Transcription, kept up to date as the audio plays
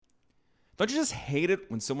Don't you just hate it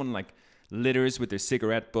when someone like litters with their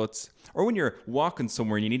cigarette butts? Or when you're walking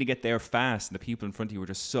somewhere and you need to get there fast and the people in front of you are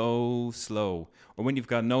just so slow? Or when you've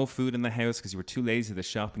got no food in the house because you were too lazy to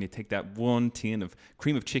shop and you take that one tin of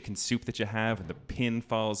cream of chicken soup that you have and the pin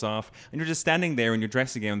falls off and you're just standing there in your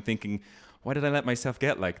dressing gown thinking, why did I let myself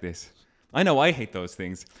get like this? I know I hate those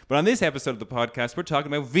things. But on this episode of the podcast, we're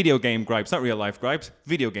talking about video game gripes, not real life gripes,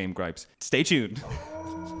 video game gripes. Stay tuned.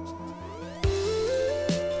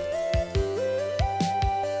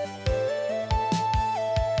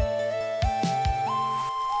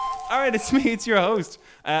 All right, it's me, it's your host.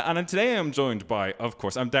 And today I'm joined by, of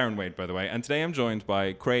course, I'm Darren Wade, by the way, and today I'm joined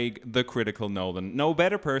by Craig, the Critical Nolan. No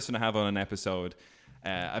better person to have on an episode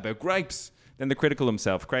about gripes than the Critical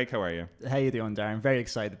himself. Craig, how are you? How you doing, Darren? Very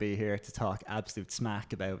excited to be here to talk absolute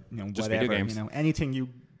smack about, just whatever, video games. Anything you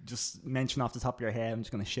just mention off the top of your head. I'm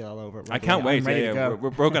just going to shit all over it. I can't wait.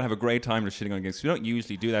 We're going to have a great time just shitting on games. We don't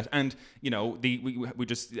usually do that. And, we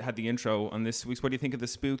just had the intro on this week's. What do you think of the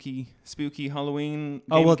spooky Halloween?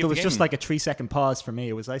 Oh, well, there was just like a 3-second pause for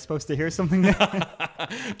me. Was I supposed to hear something there?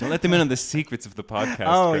 Don't let them in on the secrets of the podcast.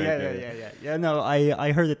 Oh, Craig. Yeah, no,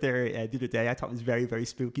 I heard it there the other day. I thought it was very, very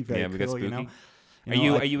spooky, very cool, we got spooky. Are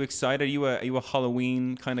you excited? Are you a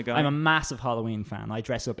Halloween kind of guy? I'm a massive Halloween fan. I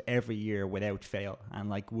dress up every year without fail,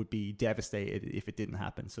 and would be devastated if it didn't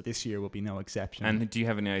happen. So this year will be no exception. And do you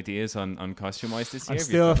have any ideas on costume wise this year? I'm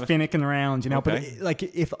still finicking around, Okay. But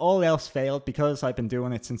if all else failed, because I've been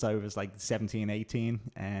doing it since I was 17, 18,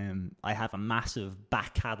 I have a massive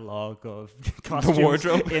back catalogue of costumes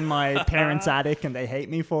wardrobe in my parents' attic, and they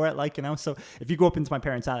hate me for it. So if you go up into my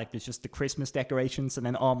parents' attic, there's just the Christmas decorations and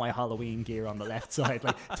then all my Halloween gear on the left side,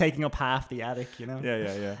 taking up half the attic,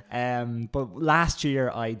 Yeah. But last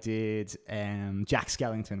year I did Jack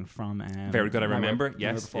Skellington from very good. I remember.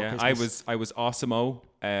 Yes, yeah. I was Awesome-O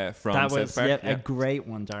from that South was Park. a great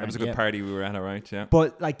one, Darren. That was a good party we were at, all right. Yeah.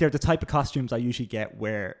 But they're the type of costumes I usually get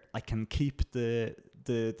where I can keep the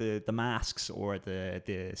masks or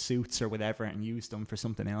the suits or whatever and use them for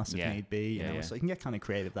something else if need be. So you can get kind of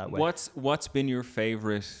creative that way. What's been your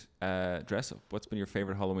favorite dress up? What's been your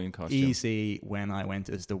favorite Halloween costume? Easy when I went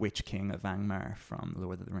as the Witch King of Angmar from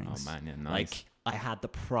Lord of the Rings. Oh man, yeah, nice. I had the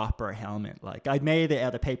proper helmet. I'd made it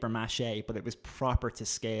out of paper mache, but it was proper to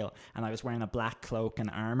scale. And I was wearing a black cloak and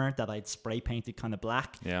armor that I'd spray painted kind of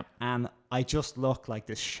black. Yeah. And I just looked like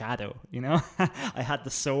this shadow, I had the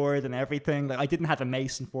sword and everything. I didn't have a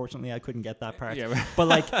mace, unfortunately. I couldn't get that part. Yeah.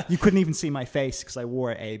 But you couldn't even see my face because I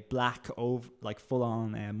wore a black,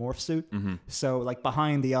 full-on morph suit. Mm-hmm. So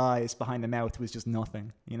behind the eyes, behind the mouth was just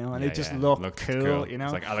nothing, and it just looked cool,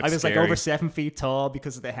 It's like I was over 7 feet tall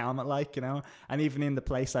because of the helmet, and even in the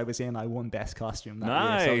place I was in, I won best costume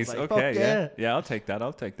that year. So okay, yeah, I'll take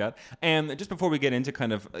that. And just before we get into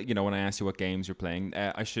kind of, when I ask you what games you're playing,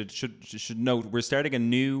 I should note we're starting a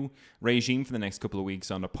new regime for the next couple of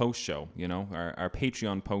weeks on a post show, our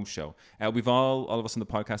Patreon post show. We've all of us on the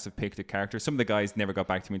podcast have picked a character. Some of the guys never got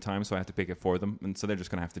back to me in time, so I had to pick it for them, and so they're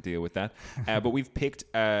just going to have to deal with that. But we've picked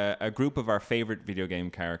a group of our favorite video game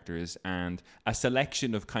characters and a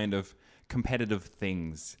selection of kind of competitive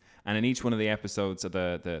things. And in each one of the episodes of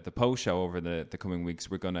the post show over the coming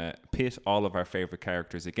weeks, we're going to pit all of our favorite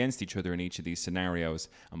characters against each other in each of these scenarios.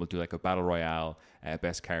 And we'll do a battle royale,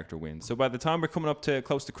 best character wins. So by the time we're coming up to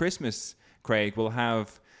close to Christmas, Craig, we'll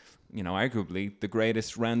have, arguably the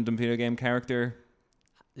greatest random video game character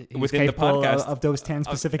within the podcast of those 10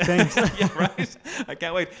 specific things. Yeah, right. I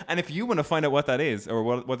can't wait. And if you want to find out what that is or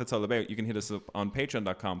what it's all about, you can hit us up on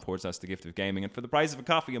patreon.com/The Gift of Gaming. And for the price of a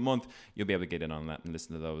coffee a month, you'll be able to get in on that and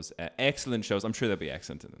listen to those excellent shows. I'm sure they'll be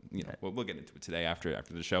excellent. We'll get into it today after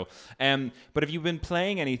the show. But have you been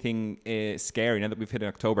playing anything scary now that we've hit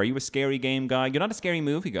October? Are you a scary game guy? You're not a scary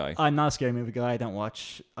movie guy. I'm not a scary movie guy. I don't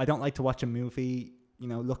like to watch a movie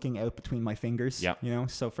looking out between my fingers. Yeah.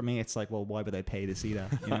 So for me, it's well, why would I pay to see that?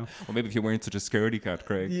 Well, maybe if you weren't such a scaredy cat,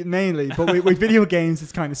 Craig. Mainly, but with video games,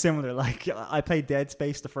 it's kind of similar. I played Dead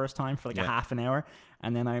Space the first time for a half an hour,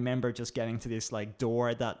 and then I remember just getting to this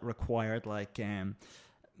door that required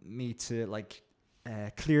me to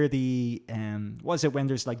clear the was it when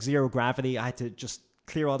there's zero gravity? I had to just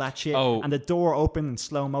clear all that shit, and the door opened in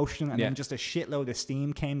slow motion, and then just a shitload of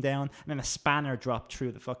steam came down, and then a spanner dropped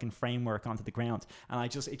through the fucking framework onto the ground, and it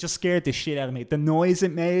just scared the shit out of me. The noise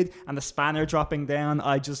it made and the spanner dropping down,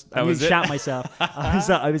 I shat myself.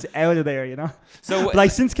 I was out of there, So, but I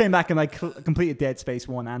since came back and I completed Dead Space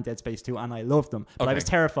 1 and Dead Space 2, and I loved them. But I was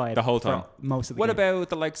terrified the whole time. most of the What game. about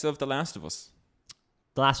the likes of The Last of Us?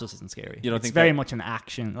 The Last of Us isn't scary. You don't it's think very that- much an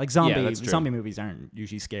action. Like that's true. zombie movies aren't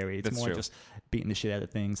usually scary. It's That's more true. just beating the shit out of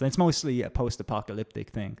things. And it's mostly a post-apocalyptic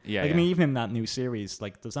thing. Yeah, like yeah. I mean, even in that new series,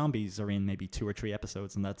 like the zombies are in maybe 2 or 3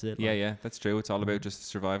 episodes, and that's it. Yeah, like, yeah, that's true. It's all about just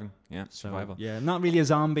surviving. Yeah, So, survival. yeah, not really a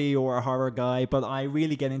zombie or a horror guy, but I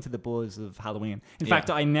really get into the buzz of Halloween. In Yeah. fact,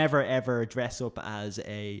 I never ever dress up as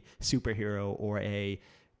a superhero or a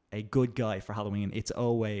good guy for Halloween. It's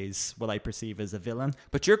always what I perceive as a villain.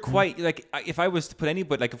 But you're quite like, if I was to put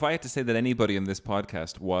anybody, like if I had to say that anybody in this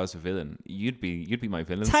podcast was a villain, you'd be my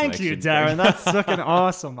villain. Thank you, selection. Darren. That's fucking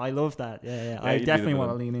awesome. I love that. Yeah. I you'd be definitely the want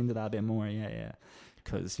to villain. lean into that a bit more. Yeah.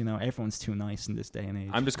 Because, everyone's too nice in this day and age.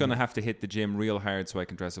 I'm just gonna have to hit the gym real hard so I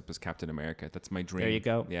can dress up as Captain America. That's my dream. There you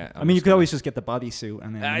go. Yeah. I mean, you could always just get the bodysuit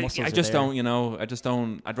and then the I muscles are just there. don't. I just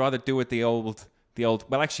don't. I'd rather do it the old.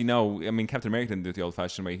 Well, actually, no. I mean, Captain America didn't do it the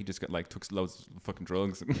old-fashioned way. He just took loads of fucking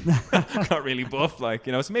drugs and got really buff, So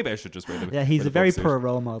maybe I should just wear the. Yeah, he's wear the a very buff suit. poor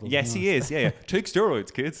role model. Yes, he is. Yeah. Take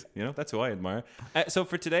steroids, kids. That's who I admire. So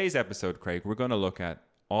for today's episode, Craig, we're going to look at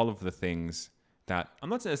all of the things that I'm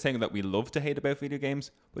not saying that we love to hate about video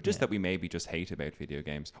games, but just that we maybe just hate about video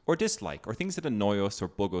games or dislike or things that annoy us or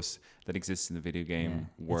bug us that exist in the video game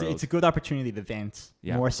world. It's a good opportunity to vent.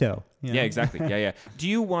 More so. Yeah, exactly. Yeah. Do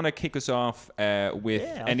you want to kick us off with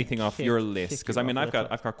anything off your list? Because I mean, I've got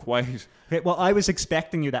quite. Okay, well, I was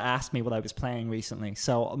expecting you to ask me what I was playing recently,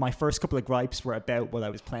 so my first couple of gripes were about what I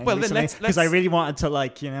was playing recently. Because I really wanted to,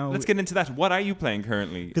 Let's get into that. What are you playing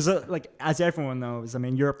currently? Because, as everyone knows, I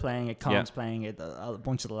mean, you're playing it, Colin's playing it, a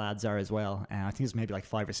bunch of the lads are as well. I think it's maybe like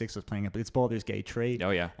 5 or 6 of us playing it, but it's Baldur's Gate 3. Oh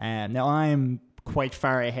yeah. Now I'm quite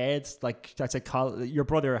far ahead. Like I said, your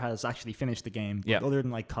brother has actually finished the game. But other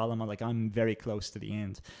than Colin, I'm very close to the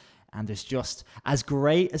end. And there's just, as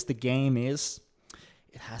great as the game is,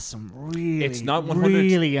 it has some really, it's not 100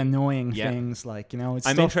 really annoying things. It's I'm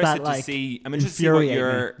stuff interested that, to see. I'm interested to see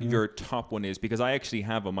what your top one is, because I actually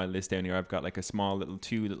have on my list down here. I've got like a small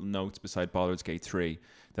two little notes beside Baldur's Gate 3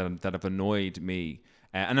 that have annoyed me.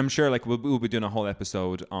 And I'm sure we'll be doing a whole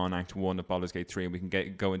episode on Act 1 of Baldur's Gate 3 and we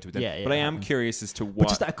can go into it then. But I am curious as to what... But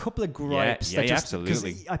just a couple of gripes. Yeah,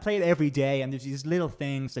 absolutely. I play it every day and there's these little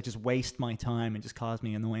things that just waste my time and just cause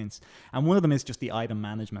me annoyance. And one of them is just the item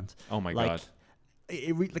management. Oh my God.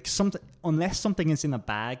 Unless something is in a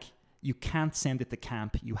bag, you can't send it to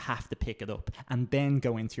camp. You have to pick it up and then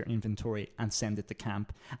go into your inventory and send it to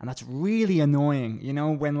camp. And that's really annoying,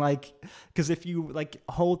 when because if you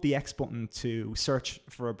hold the X button to search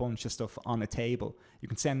for a bunch of stuff on a table, you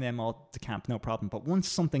can send them all to camp, no problem. But once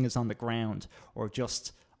something is on the ground or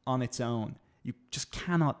just on its own, you just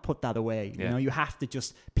cannot put that away. You have to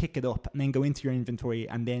just pick it up and then go into your inventory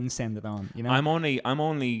and then send it on. I'm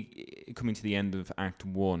only coming to the end of Act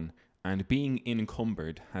 1. And being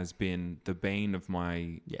encumbered has been the bane of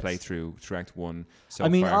my playthrough through Act 1 so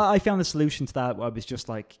far. I found a solution to that. I was just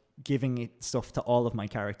giving it stuff to all of my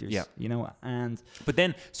characters. But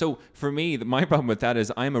then, so for me, my problem with that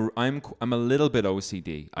is I'm a little bit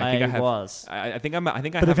OCD. I think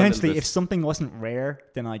But eventually, if something wasn't rare,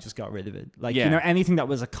 then I just got rid of it. Anything that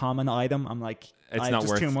was a common item, I'm like, it's not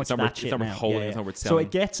worth. Too much it's not worth holding. It's not worth selling. So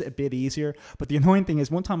it gets a bit easier. But the annoying thing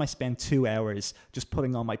is, one time I spent 2 hours just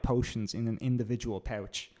putting all my potions in an individual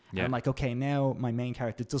pouch. Yeah. And I'm like, okay, now my main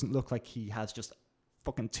character doesn't look like he has just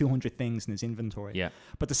fucking 200 things in his inventory. Yeah.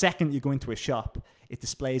 But the second you go into a shop, it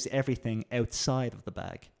displays everything outside of the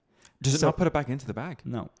bag. Does it not put it back into the bag?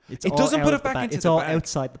 No. It doesn't put it back into the bag. It's all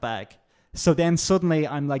outside the bag. So then suddenly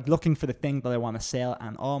I'm looking for the thing that I want to sell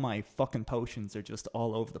and all my fucking potions are just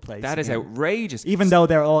all over the place. That is outrageous. Even though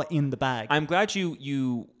they're all in the bag. I'm glad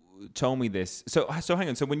you told me this. So hang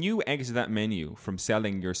on. So when you exit that menu from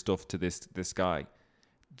selling your stuff to this guy,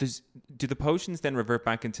 do the potions then revert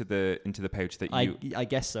back into the pouch that you... I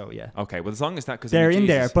guess so, yeah. Okay, well as long as that... Cause they're in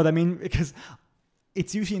there, but I mean, because...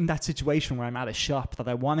 It's usually in that situation where I'm at a shop that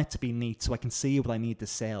I want it to be neat so I can see what I need to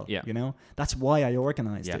sell. Yeah. That's why I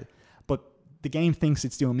organized it. But the game thinks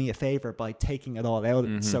it's doing me a favor by taking it all out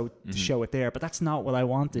to show it there. But that's not what I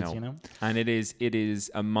wanted, And it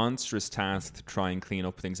is a monstrous task to try and clean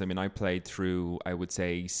up things. I mean, I played through, I would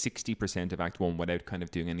say, 60% of Act 1 without kind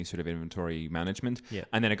of doing any sort of inventory management. Yeah.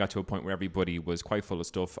 And then it got to a point where everybody was quite full of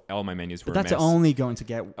stuff. All my menus were a mess. That's only going to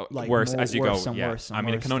get worse as you go. And worse and I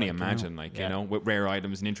mean, worse, I can only imagine, with rare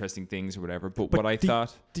items and interesting things or whatever. But what I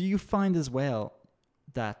thought... Do you find as well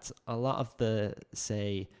that a lot of the,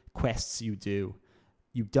 say... quests you do,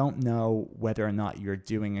 you don't know whether or not you're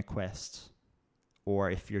doing a quest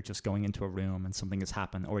or if you're just going into a room and something has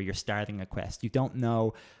happened or you're starting a quest. You don't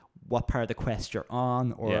know what part of the quest you're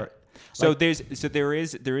on or So there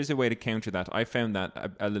is a way to counter that. I found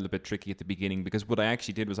that a little bit tricky at the beginning, because what I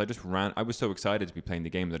actually did was I was so excited to be playing the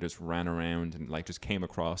game that I just ran around and like just came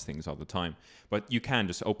across things all the time. But you can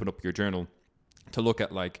just open up your journal to look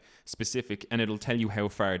at like specific, and it'll tell you how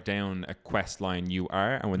far down a quest line you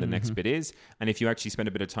are and when the next bit is. And if you actually spend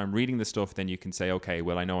a bit of time reading the stuff, then you can say, okay,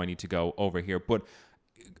 well, I know I need to go over here. But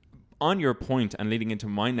on your point, and leading into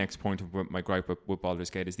my next point of my gripe with Baldur's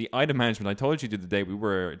Gate, is the item management. I told you the other day we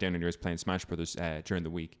were down in yours playing Smash Brothers during the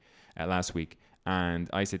week, last week, and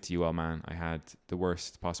I said to you, oh man, I had the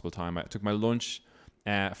worst possible time. I took my lunch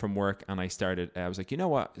from work, and I was like, you know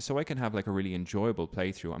what, so I can have like a really enjoyable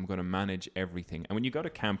playthrough, I'm going to manage everything. And when you go to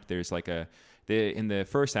camp, there's like in the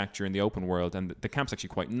first act you're in the open world, and the camp's actually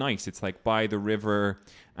quite nice. It's like by the river,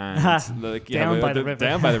 and like down by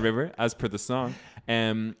the river as per the song.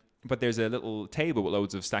 But there's a little table with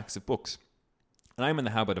loads of stacks of books. And I'm in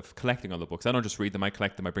the habit of collecting all the books. I don't just read them, I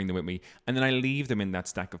collect them, I bring them with me, and then I leave them in that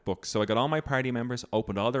stack of books. So I got all my party members,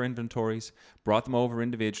 opened all their inventories, brought them over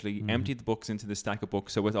individually, emptied the books into the stack of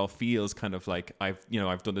books, so it all feels kind of like I've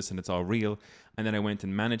done this and it's all real. And then I went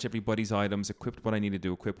and managed everybody's items, equipped what I needed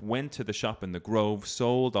to equip, went to the shop in the Grove,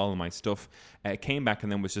 sold all of my stuff, came back,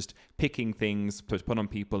 and then was just picking things to put on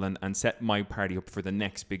people and set my party up for the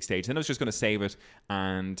next big stage. Then I was just going to save it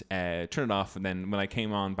and turn it off. And then when I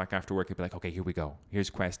came on back after work, I'd be like, okay, here we go. Here's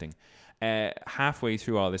questing. Halfway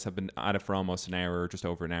through all this, I've been at it for almost an hour, or just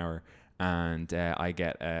over an hour. And I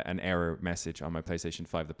get an error message on my PlayStation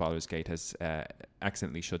 5 that Baldur's Gate has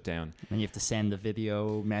accidentally shut down. And you have to send a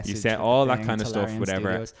video message. You set all that kind of stuff,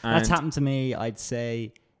 whatever. That's happened to me, I'd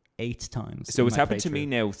say, 8 times. So it's happened to me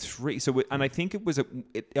now 3. So and I think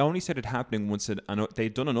it only started happening once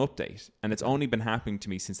they'd done an update, and it's only been happening to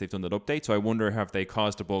me since they've done that update. So I wonder, have they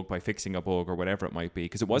caused a bug by fixing a bug or whatever it might be?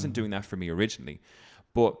 Because it wasn't doing that for me originally,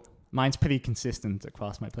 but. Mine's pretty consistent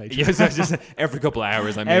across my playthrough. Yes, just every couple of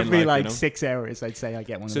hours. Every 6 hours, I'd say I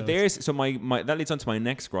get one of those. So my that leads on to my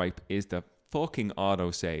next gripe, is the fucking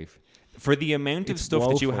autosave. For the amount of stuff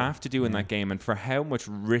that you have to do in that game, and for how much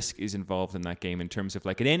risk is involved in that game, in terms of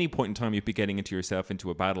like at any point in time you'd be getting yourself into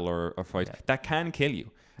a battle or a fight that can kill you.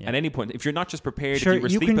 At any point, if you're not just prepared, sure, if you were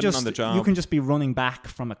sleeping on the job. You can just be running back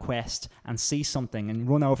from a quest and see something and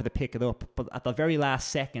run over to pick it up, but at the very last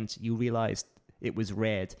second you realise it was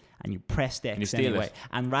red, and you pressed X anyway.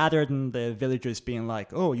 And rather than the villagers being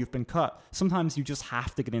like, oh, you've been caught, sometimes you just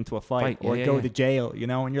have to get into a fight or go to jail,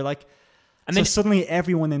 and you're like, and then suddenly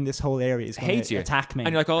everyone in this whole area is going to attack me.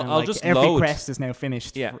 And you're like, I'll just every load. quest is now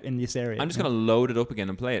finished in this area. I'm just going to load it up again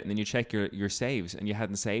and play it. And then you check your saves, and you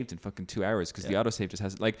hadn't saved in fucking 2 hours because the autosave just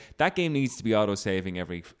has, like, that game needs to be autosaving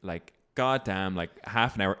every, like, goddamn, like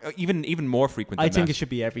half an hour, even more frequent than I think it should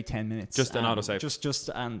be every 10 minutes. Just an autosave. Just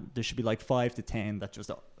there should be like 5 to 10 that just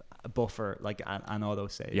a buffer, like an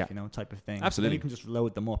autosave, type of thing. Absolutely. Then you can just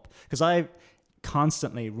load them up. Because I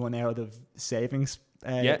constantly run out of savings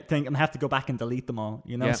thing and have to go back and delete them all,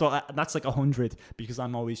 So that's like 100 because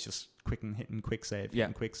I'm always just hitting quick save.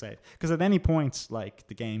 Because at any point, like,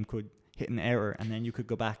 the game could hit an error and then you could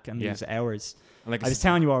go back and lose hours. Like I was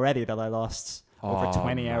telling you already that I lost over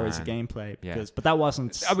 20 hours of gameplay but that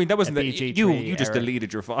wasn't. I mean, that wasn't you just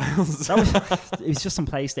deleted your files. It was just some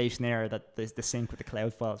PlayStation error that the sync with the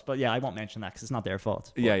cloud files. But I won't mention that because it's not their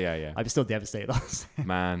fault. But I was still devastated.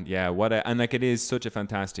 Man, and like, it is such a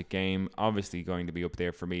fantastic game. Obviously, going to be up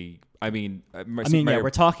there for me. We're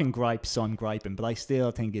talking gripes, so I'm griping, but I still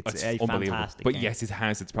think it's a fantastic But game. yes, it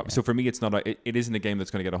has its problems. So for me, it's not. It isn't a game that's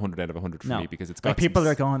going to get 100 out of 100 for me because it's got. Like, people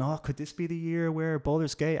are going, oh, could this be the year where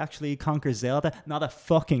Baldur's Gate actually conquers Zelda? Not a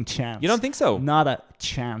fucking chance. You don't think so? Not a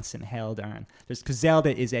chance in hell, darn. Because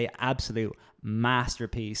Zelda is a absolute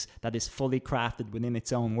masterpiece that is fully crafted within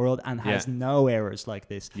its own world and has no errors like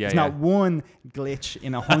this. There's not one glitch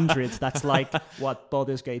in 100 that's like what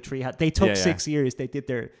Baldur's Gate 3 had. They took 6 years, they did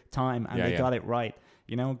their time, and they got it right.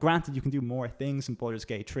 Granted, you can do more things in Baldur's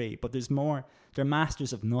Gate 3, but there's more. They're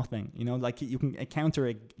masters of nothing. Like, you can encounter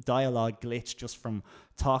a dialogue glitch just from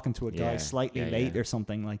talking to a guy slightly late or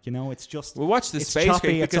something. Like, it's just. Well, watch the space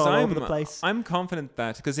choppy, because all over the place. I'm confident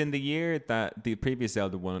that because in the year that the previous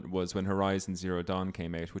Zelda one was when Horizon Zero Dawn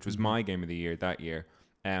came out, which was my game of the year that year.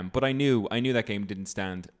 But I knew that game didn't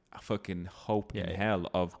stand a fucking hope in hell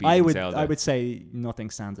of beating Zelda. I would say nothing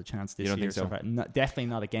stands a chance this year. You don't think so? Definitely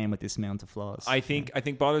not a game with this amount of flaws. I think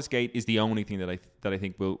Baldur's Gate is the only thing that I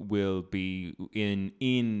think will be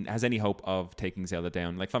in has any hope of taking Zelda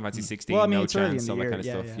down. Like Final Fantasy 16, no chance, all that kind of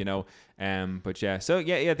stuff, But so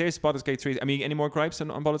there's Baldur's Gate 3. I mean, any more gripes on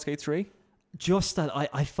Baldur's Gate 3? just that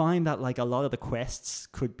I find that like a lot of the quests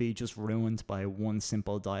could be just ruined by one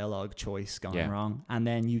simple dialogue choice gone wrong, and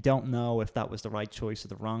then you don't know if that was the right choice or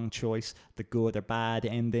the wrong choice, the good or bad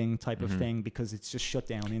ending type of thing, because it's just shut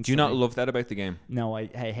down instantly. Do you not love that about the game? No, I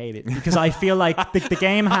hate it, because I feel like the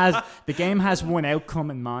game has one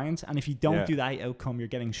outcome in mind, and if you don't do that outcome, you're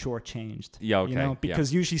getting shortchanged. Yeah, okay. You know,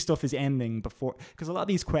 because usually stuff is ending before, because a lot of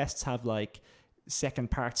these quests have like second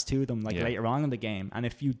parts to them, like later on in the game, and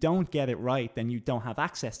if you don't get it right, then you don't have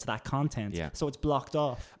access to that content, so it's blocked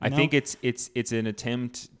off. I think it's an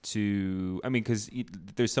attempt to, I mean, because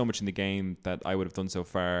there's so much in the game that I would have done so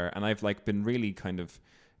far, and I've like been really kind of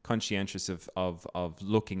conscientious of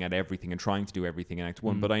looking at everything and trying to do everything in Act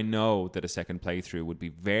 1, but I know that a second playthrough would be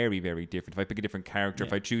very, very different if I pick a different character.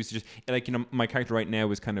 If I choose to just, like, you know, my character right now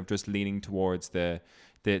is kind of just leaning towards the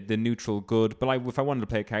neutral good, but if I wanted to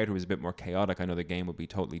play a character who was a bit more chaotic, I know the game would be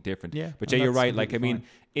totally different. But Jay, you're right. Like, I mean,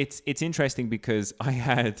 it's interesting because I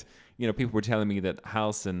had, you know, people were telling me that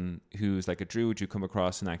Halson, who's like a druid you come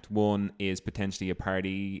across in Act 1, is potentially a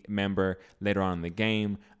party member later on in the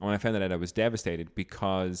game. And when I found that out, I was devastated,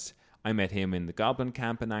 because I met him in the Goblin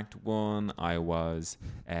Camp in Act 1. I was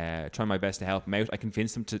trying my best to help him out. I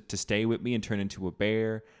convinced him to stay with me and turn into a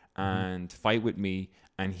bear and fight with me.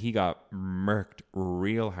 And he got murked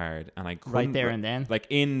real hard, and I couldn't, right there and then. Like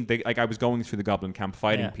I was going through the Goblin Camp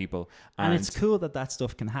fighting people, and it's cool that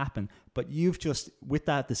stuff can happen. But you've just, with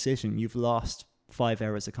that decision, you've lost 5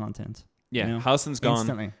 hours of content. Yeah, you know, Halson's gone.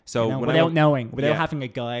 Instantly. So you know, without having a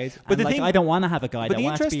guide. But and I don't want to have a guide. I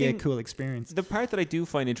want it to be a cool experience. The part that I do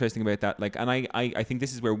find interesting about that, like, and I think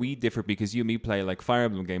this is where we differ, because you and me play like Fire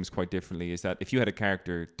Emblem games quite differently, is that if you had a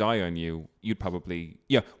character die on you, you'd probably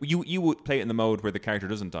you would play it in the mode where the character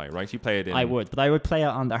doesn't die, right? You play it in. I would, but I would play it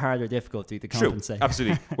on the harder difficulty to compensate. True,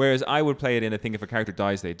 absolutely. Whereas I would play it in a thing, if a character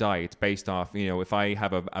dies, they die. It's based off, you know, if I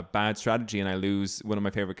have a bad strategy and I lose one of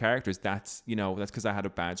my favorite characters, that's because I had a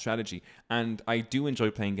bad strategy. And I do enjoy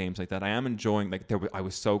playing games like that. I am enjoying, like, I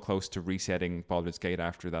was so close to resetting Baldur's Gate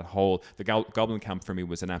after that whole, the Goblin Camp for me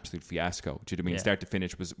was an absolute fiasco. Do you know what I mean? Start to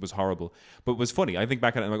finish was horrible. But it was funny. I think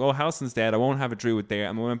back at it, I'm like, oh, Halson's dead. I won't have a druid there.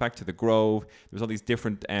 And we went back to the Grove. There was all these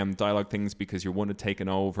different dialogue things, because your one had taken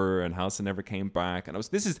over and Halson never came back. And I was,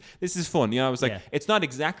 this is fun. You know, I was like, it's not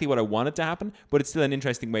exactly what I wanted to happen, but it's still an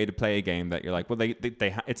interesting way to play a game that you're like, well,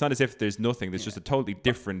 it's not as if there's nothing. There's just a totally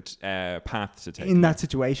different path to take. In that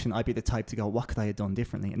situation, I'd be the type to go, what could I have done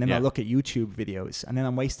differently? And then I look at YouTube videos, and then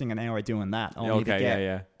I'm wasting an hour doing that. Only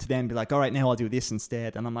to then be like, all right, now I'll do this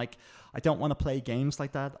instead. And I'm like, I don't want to play games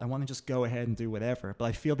like that. I want to just go ahead and do whatever. But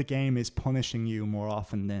I feel the game is punishing you more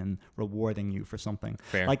often than rewarding you for something.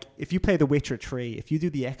 Fair. Like, if you play The Witcher 3, if you do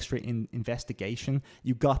the extra investigation,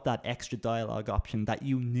 you got that extra dialogue option that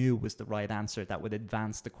you knew was the right answer, that would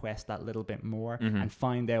advance the quest that little bit more and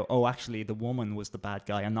find out, oh, actually, the woman was the bad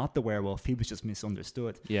guy and not the werewolf. He was just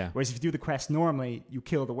misunderstood. Yeah. Whereas if you do the quest normally, you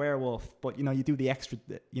kill the werewolf, but, you know, you do the extra,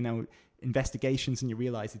 you know, investigations and you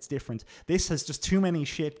realize it's different. This has just too many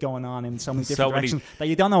shit going on in so many different directions that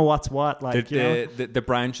you don't know what's what. Like, the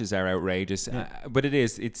branches are outrageous, but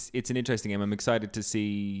it's an interesting game. I'm excited to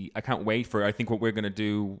see. I can't wait for. I think what we're going to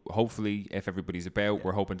do, hopefully, if everybody's about,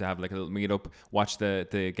 we're hoping to have like a little meetup, watch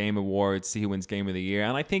the Game Awards, see who wins Game of the Year,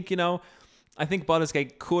 and I think, you know, I think Baldur's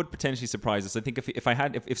Gate could potentially surprise us. I think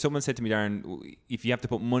if someone said to me, Darren, if you have to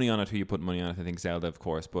put money on it, who you put money on it? I think Zelda, of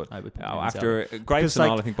course. But I would put after Zelda. gripes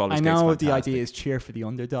and all, I think Baldur's Gate's fantastic. I know the idea is cheer for the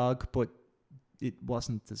underdog, but it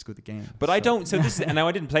wasn't as good a game. But I don't. So this, and now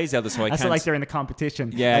I didn't play Zelda, so I can't. That's like they're in the competition.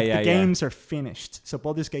 The games are finished. So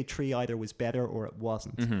Baldur's Gate 3 either was better or it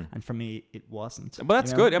wasn't. And for me, it wasn't. But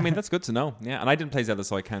that's good. I mean, that's good to know. Yeah, and I didn't play Zelda,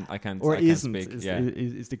 so I can't. Or I isn't can't speak.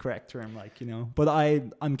 is the correct term, like, you know. But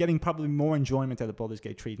I'm getting probably more enjoyment out of Baldur's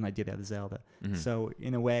Gate 3 than I did out of Zelda. So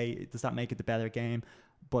in a way, does that make it the better game?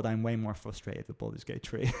 But I'm way more frustrated with Baldur's Gate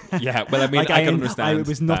 3. Yeah, well, I mean, like I can understand. It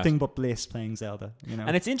was nothing but bliss playing Zelda, you know.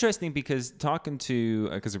 And it's interesting because talking to,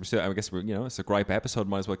 because I guess we're, you know, it's a gripe episode,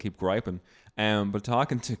 might as well keep griping. But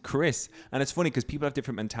talking to Chris, and it's funny because people have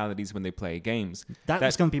different mentalities when they play games. That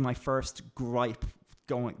was going to be my first gripe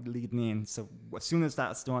leading in. So as soon as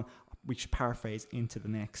that's done, we should paraphrase into the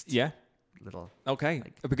next. Yeah. Little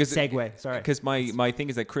because segue. Sorry, because my thing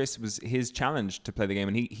is that Chris was his challenge to play the game,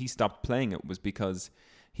 and he stopped playing it was because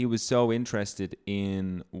he was so interested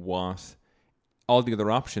in what all the other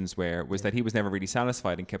options was that he was never really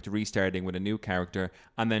satisfied and kept restarting with a new character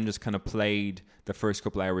and then just kind of played the first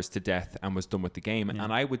couple hours to death and was done with the game.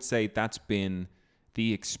 And I would say that's been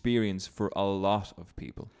the experience for a lot of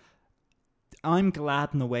people. I'm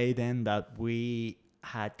glad in a way then that we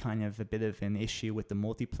had kind of a bit of an issue with the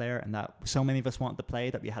multiplayer, and that so many of us wanted to play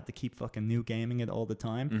that we had to keep fucking new gaming it all the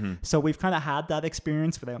time. So we've kind of had that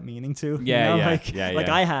experience without meaning to.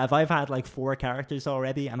 I've had like 4 characters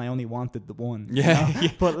already, and I only wanted the one.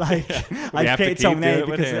 But like I've played so many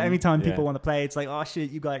because anytime people want to play, it's like, oh shit,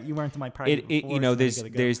 you weren't in my party.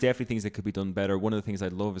 There's definitely things that could be done better. One of the things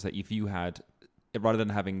I'd love is that if you had, rather than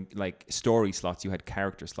having like story slots, you had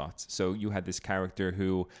character slots. So you had this character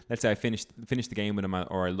who, let's say I finished the game with him, and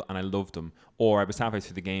I loved him, or I was halfway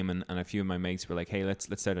through the game and a few of my mates were like, hey, let's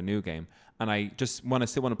start a new game, and I just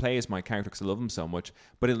still want to play as my character because I love him so much,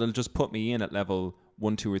 but it'll just put me in at level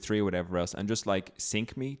 1, 2, or 3 or whatever else, and just like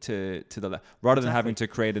sync me to the rather than having to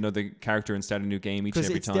create another character and start a new game each and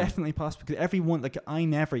every time. Because it's definitely possible. Because everyone, like, I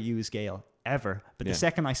never use Gale ever, but the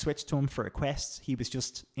second I switched to him for a quest, he was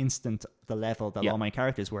just instant the level that all my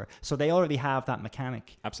characters were. So they already have that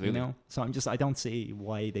mechanic. Absolutely. You know? So I don't see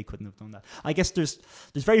why they couldn't have done that. I guess there's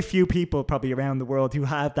very few people probably around the world who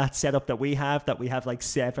have that setup that we have like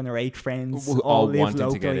 7 or 8 friends who all live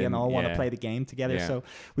locally and all want to play the game together. So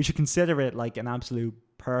we should consider it like an absolute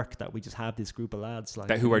perk that we just have this group of lads like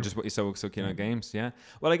who are just so keen on games.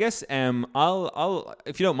 Well, I guess I'll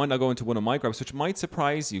if you don't mind, I'll go into one of my gripes, which might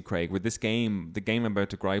surprise you, Craig, with this game. The game I'm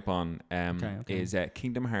about to gripe on is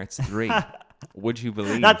Kingdom Hearts 3. Would you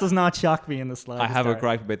believe that? Does not shock me in the slightest. I have a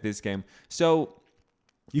gripe about this game. So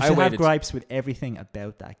you should have gripes with everything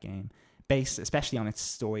about that game, based especially on its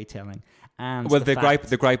storytelling. And well, my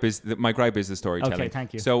gripe is the storytelling. Okay,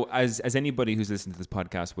 thank you. So, as anybody who's listened to this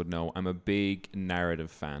podcast would know, I'm a big narrative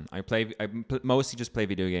fan. I mostly just play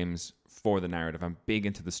video games for the narrative. I'm big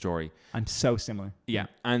into the story. I'm so similar. Yeah,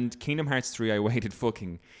 and Kingdom Hearts 3, I waited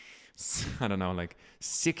fucking, I don't know, like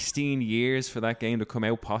 16 years for that game to come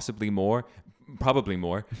out, probably more,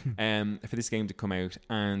 for this game to come out.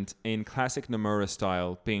 And in classic Nomura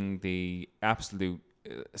style, being the absolute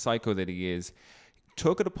psycho that he is,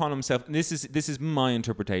 took it upon himself, and this is my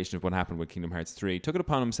interpretation of what happened with Kingdom Hearts 3, took it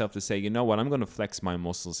upon himself to say, you know what, I'm going to flex my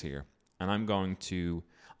muscles here, and I'm going to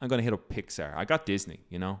hit up Pixar. I got Disney,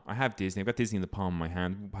 you know, I have Disney, I've got Disney in the palm of my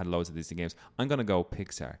hand, I've had loads of Disney games, I'm going to go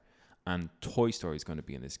Pixar, and Toy Story is going to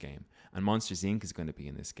be in this game, and Monsters Inc. is going to be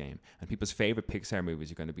in this game, and people's favorite Pixar movies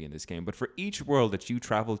are going to be in this game, but for each world that you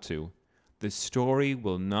travel to, the story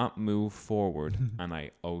will not move forward an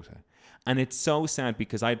iota. And it's so sad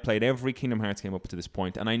because I'd played every Kingdom Hearts game up to this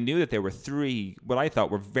point, and I knew that there were 3, what I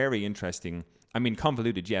thought were very interesting, I mean,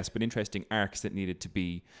 convoluted, yes, but interesting arcs that needed to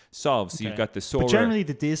be solved. So you've got the Sora. But generally,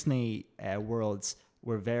 the Disney worlds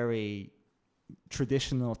were very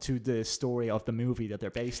traditional to the story of the movie that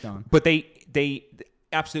they're based on. But they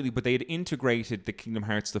absolutely, but they had integrated the Kingdom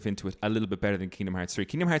Hearts stuff into it a little bit better than Kingdom Hearts 3.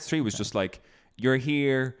 Kingdom Hearts 3 was just like, you're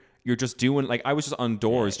here, you're just doing, like, I was just on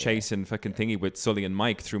doors chasing fucking thingy with Sully and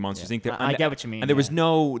Mike through Monsters Inc. I get what you mean. And there was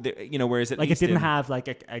no, you know, whereas like, it didn't have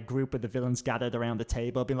like a group of the villains gathered around the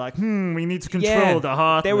table being like, we need to control the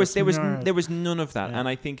heart. There was none of that. And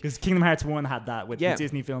I think because Kingdom Hearts 1 had that with the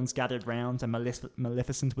Disney villains gathered round, and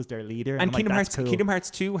Maleficent was their leader. And Kingdom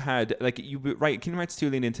Hearts 2 had, like, Kingdom Hearts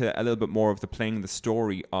 2 leaned into a little bit more of the playing the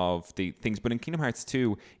story of the things. But in Kingdom Hearts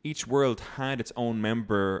 2, each world had its own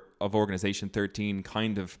member of Organization 13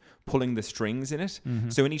 kind of pulling the strings in it.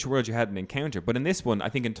 So in each world you had an encounter, but in this one, I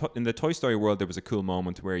think in the Toy Story world there was a cool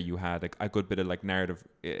moment where you had a good bit of like narrative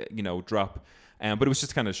drop, but it was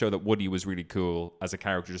just kind of show that Woody was really cool as a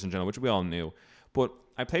character just in general, which we all knew. But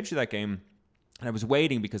I played through that game and I was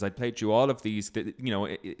waiting because I'd played through all of these,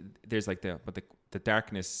 there's like the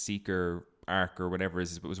Darkness Seeker arc or whatever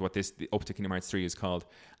was what this up to Kingdom Hearts 3 is called,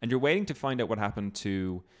 and you're waiting to find out what happened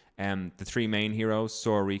to the 3 main heroes,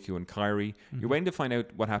 Sora, Riku, and Kairi. You're waiting to find out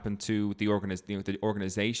what happened to the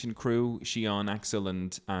organization crew, Shion, Axel,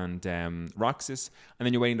 and Roxas, and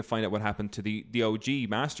then you're waiting to find out what happened to the OG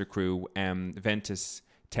Master crew, Ventus,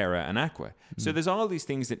 Terra, and Aqua. So there's all these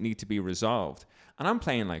things that need to be resolved. And I'm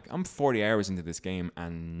playing, like, I'm 40 hours into this game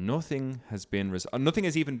and nothing has been nothing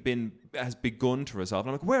has begun to resolve.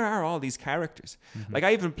 And I'm like, where are all these characters? Like,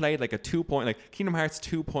 I even played like Kingdom Hearts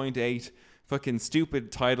 2.8 fucking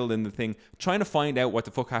stupid title in the thing, trying to find out what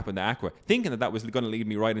the fuck happened to Aqua, thinking that was going to lead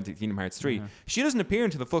me right into Kingdom Hearts 3. She doesn't appear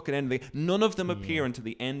until the fucking end of the none of them appear until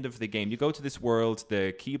the end of the game. You go to this world,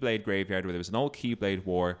 the Keyblade Graveyard, where there was an old Keyblade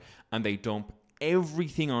war, and they dump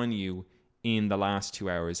everything on you in the last 2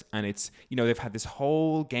 hours, and it's, they've had this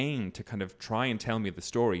whole game to kind of try and tell me the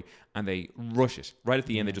story, and they rush it right at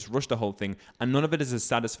the end. They just rush the whole thing, and none of it is as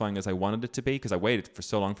satisfying as I wanted it to be, because I waited for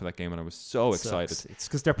so long for that game and I was so excited. It's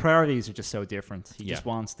because their priorities are just so different. He just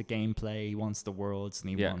wants the gameplay, he wants the worlds, and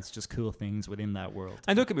he wants just cool things within that world.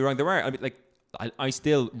 And don't get me wrong, there are, I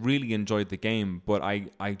still really enjoyed the game, but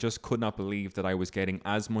I just could not believe that I was getting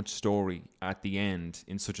as much story at the end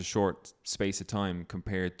in such a short space of time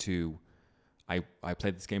compared to I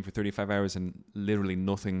played this game for 35 hours and literally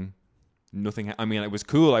nothing. I mean, it was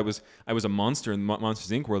cool. I was a monster in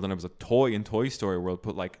Monsters Inc. world, and I was a toy in Toy Story world,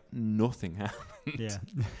 but like nothing happened. Yeah.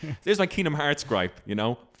 There's my Kingdom Hearts gripe,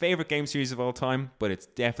 favorite game series of all time, but it's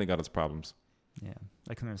definitely got its problems. Yeah,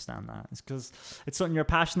 I can understand that. It's because it's something you're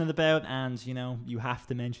passionate about, and you have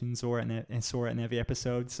to mention Sora in every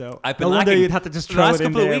episode. So I've been no wonder lacking. you'd have to just The throw last it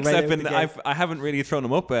in couple of there weeks, I haven't really thrown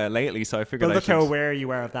them up lately, so I figured. But look how aware you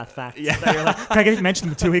are of that fact. Yeah, that you're like, Craig, I didn't mention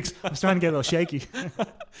them in 2 weeks. I'm starting to get a little shaky.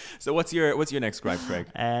 So what's your next gripe, Craig?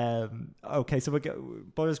 Okay, so we got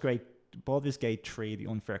Baldur's Gate 3, the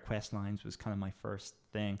unfair quest lines was kind of my first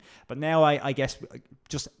thing, but now I guess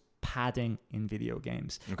just padding in video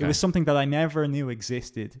games. Okay. It was something that I never knew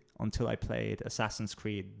existed until I played Assassin's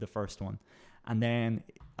Creed, the first one. And then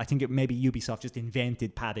I think maybe Ubisoft just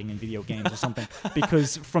invented padding in video games or something,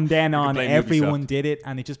 because from then on everyone did it,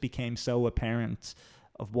 and it just became so apparent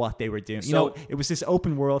of what they were doing. It was this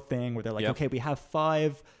open world thing where they're like, okay, we have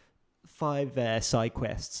five side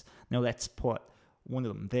quests. Now let's put one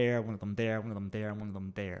of them there, one of them there, one of them there, and one of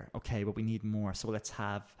them there. Okay, but we need more, so let's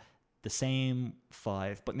have the same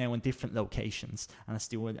 5, but now in different locations, and let's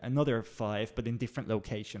do another 5, but in different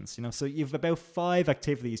locations. So you've about 5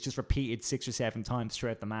 activities just repeated 6 or 7 times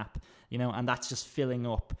throughout the map. And that's just filling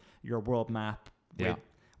up your world map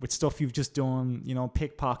with stuff you've just done.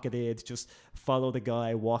 Pickpocketed, just follow the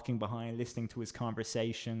guy walking behind, listening to his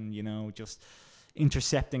conversation. Just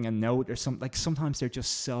intercepting a note or something. Like sometimes they're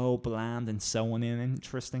just so bland and so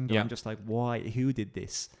uninteresting that I'm just like, why? Who did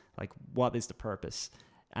this? Like, what is the purpose?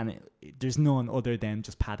 And there's none other than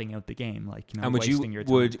just padding out the game, and wasting your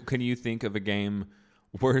time. Can you think of a game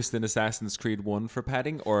worse than Assassin's Creed 1 for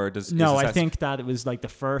padding, or does? No, I think that it was like the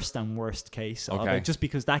first and worst case of Okay. it, just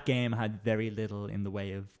because that game had very little in the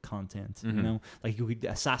way of content. Mm-hmm. Like you could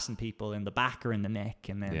assassin people in the back or in the neck,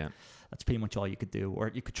 and then that's pretty much all you could do.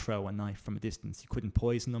 Or you could throw a knife from a distance. You couldn't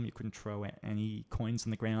poison them. You couldn't throw any coins on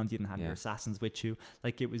the ground. You didn't have your assassins with you.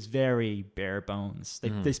 Like, it was very bare bones.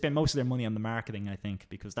 They spent most of their money on the marketing, I think,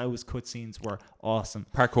 because those cutscenes were awesome.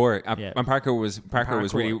 Parkour, and parkour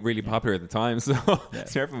was really popular at the time, so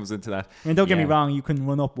everyone was into that. I mean, don't get me wrong, you can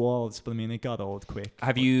run up walls, but I mean, it got old quick.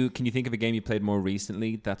 Can you think of a game you played more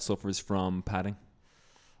recently that suffers from padding?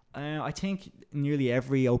 I think nearly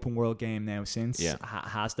every open world game now since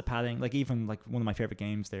has the padding. Like, even like one of my favorite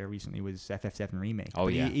games there recently was FF7 Remake. Oh,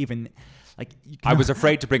 but even like, I was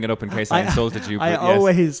afraid to bring it up in case I insulted you. But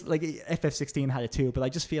always like FF16 had it too, but I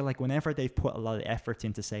just feel like whenever they've put a lot of effort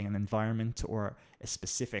into, say, an environment or a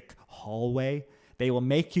specific hallway, they will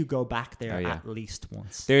make you go back there at least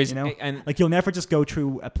once. And like, you'll never just go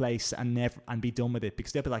through a place and be done with it,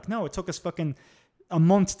 because they'll be like, no, it took us fucking a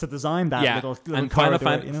month to design that little and corridor,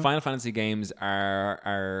 Final Fantasy games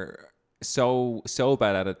are so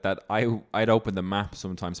bad at it that I'd open the map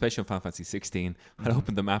sometimes, especially on Final Fantasy 16. I'd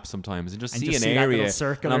open the map sometimes and just see an area, that little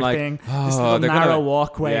circular and I'm like, thing, this little narrow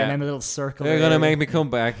walkway, and then a little circle. They're gonna make me come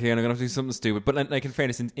back here, and I'm gonna have to do something stupid. But like, in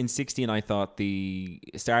fairness, in 16, I thought the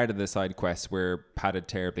start of the side quests were padded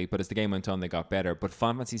terribly, but as the game went on, they got better. But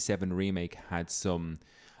Final Fantasy 7 Remake had some.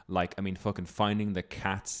 Like, I mean, fucking finding the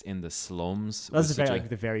cats in the slums. That was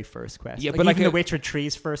the very first quest. Yeah, like, but even The Witcher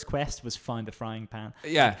 3's first quest was find the frying pan.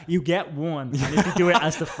 Yeah. You get one, and if you do it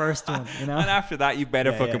as the first one, And after that, you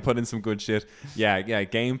better put in some good shit. Yeah,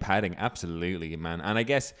 game padding, absolutely, man. And I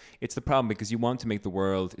guess it's the problem, because you want to make the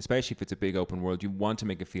world, especially if it's a big open world, you want to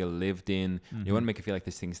make it feel lived in. Mm-hmm. You want to make it feel like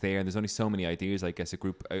this thing's there. And there's only so many ideas, I guess, a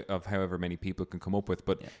group of however many people can come up with.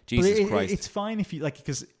 But Jesus Christ. It's fine if you, like,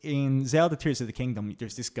 because in Zelda Tears of the Kingdom,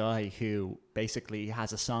 there's this guy who basically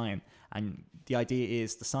has a sign, and the idea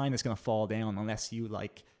is the sign is going to fall down unless you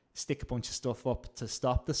like stick a bunch of stuff up to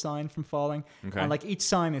stop the sign from falling. And like, each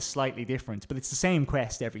sign is slightly different, but it's the same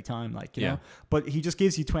quest every time, like, you know. But he just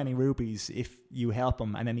gives you 20 rubies if you help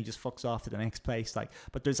him, and then he just fucks off to the next place. Like,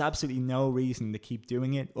 but there's absolutely no reason to keep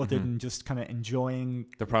doing it other than just kind of enjoying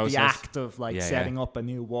the process, the act of like setting up a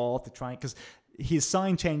new wall to try, because his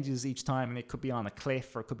sign changes each time, and it could be on a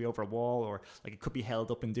cliff, or it could be over a wall, or like it could be held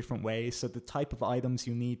up in different ways. So the type of items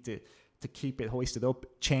you need to keep it hoisted up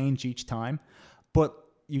change each time. But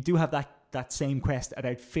you do have that that same quest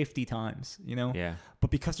about 50 times, you know? Yeah. But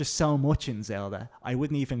because there's so much in Zelda, I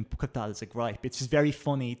wouldn't even put that as a gripe. It's just very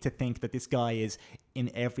funny to think that this guy is in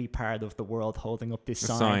every part of the world holding up this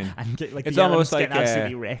sign. And like, it's the almost like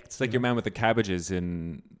absolutely wrecked. It's like your man with the cabbages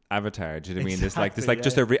in Avatar. Do you know what I mean? Exactly, There's like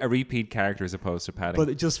just a repeat character as opposed to padding.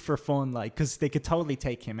 But just for fun, like, because they could totally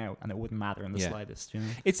take him out and it wouldn't matter in the slightest. You know?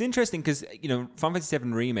 It's interesting because, you know, Final Fantasy VII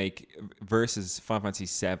Remake versus Final Fantasy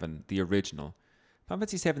VII, the original. Final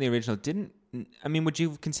Fantasy VII, the original, didn't... I mean, would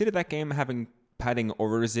you consider that game having padding,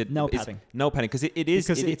 or is it... No padding. No padding, because it is...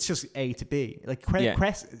 Because it's just A to B. Like,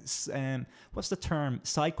 quest... what's the term?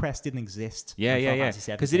 Side quest didn't exist. Yeah.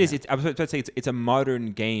 Because it is... I was about to say, it's a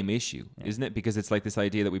modern game issue, isn't it? Because it's like this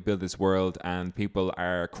idea that we build this world and people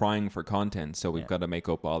are crying for content, so we've got to make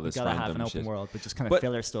up all this random shit. We've got to have an open world, but just kind of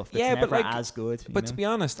filler stuff that's never but like, as good. But to be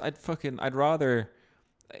honest, I'd rather...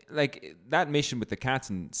 Like that mission with the cats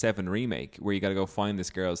in 7 Remake where you got to go find this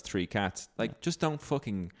girl's 3 cats, like just don't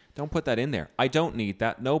put that in there. I don't need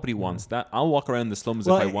that. Nobody wants that. I'll walk around the slums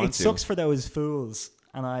if I want to. It sucks for those fools,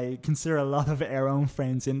 and I consider a lot of our own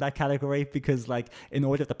friends in that category, because like in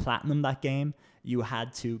order to platinum that game, you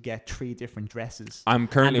had to get 3 different dresses. I'm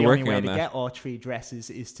currently working on that. The only way to get all 3 dresses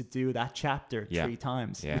is to do that chapter 3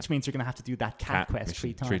 times, which means you're going to have to do that cat quest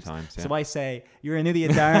 3 times. 3 times, yeah. So I say, you're an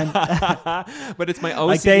idiot, Darren. But it's my OCD.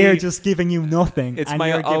 Like, they are just giving you nothing. It's and my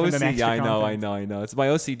you're giving them OCD. extra I content. know. It's my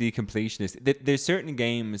OCD completionist. There's certain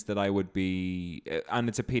games that I would be, and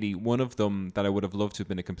it's a pity. One of them that I would have loved to have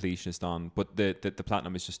been a completionist on, but the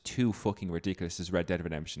platinum is just too fucking ridiculous. Is Red Dead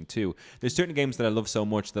Redemption 2. There's certain games that I love so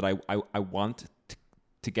much that I want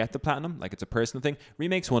to get the platinum. Like, it's a personal thing.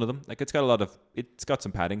 Remake's one of them. Like, it's got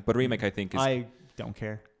some padding, but Remake, I think, is... I don't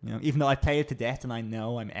care. You know, even though I play it to death and I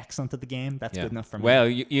know I'm excellent at the game, that's good enough for me.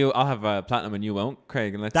 Well, I'll have a platinum and you won't,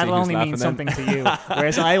 Craig, and that'll only mean something to you.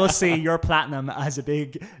 Whereas I will see your platinum as a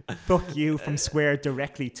big fuck you from Square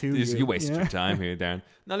directly to you. You wasted your time here, Darren.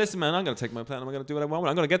 Now listen, man, I'm going to take my platinum. I'm going to do what I want.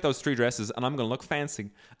 I'm going to get those 3 dresses and I'm going to look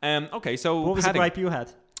fancy. Okay, so what was the gripe you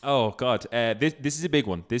had? Oh God, this is a big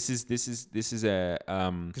one. This is a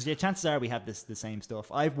because chances are we have the same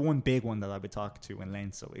stuff. I have one big one that I would talk to in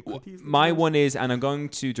length, so my one is, and I'm going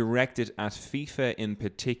to direct it at FIFA in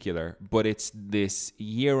particular, but it's this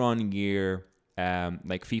year-on-year,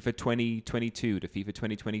 like FIFA 2022 to FIFA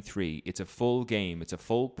 2023. It's a full game, it's a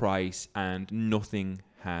full price, and nothing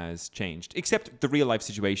has changed except the real life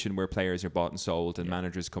situation where players are bought and sold and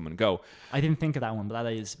managers come and go. I didn't think of that one, but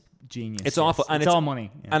that is genius. It's awful, and it's all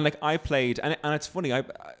money. Yeah. And like I played, and it's funny.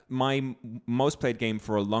 My most played game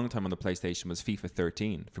for a long time on the PlayStation was FIFA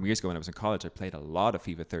 13. From years ago when I was in college, I played a lot of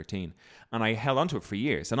FIFA 13, and I held onto it for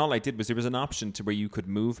years. And all I did was there was an option to where you could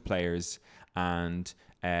move players and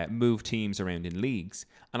move teams around in leagues,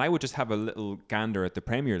 and I would just have a little gander at the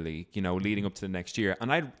Premier League, you know, leading up to the next year,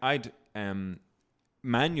 and I'd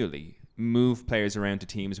manually move players around to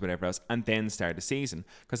teams, whatever else, and then start a season.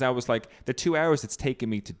 Because I was like, the 2 hours it's taken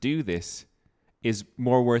me to do this is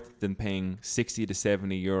more worth than paying 60 to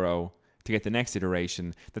 70 euro to get the next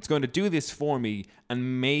iteration that's going to do this for me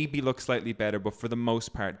and maybe look slightly better, but for the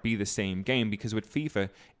most part be the same game. Because with FIFA,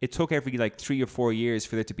 it took every like 3 or 4 years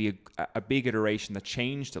for there to be a big iteration that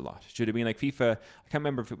changed a lot. Should have been like FIFA, I can't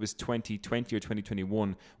remember if it was 2020 or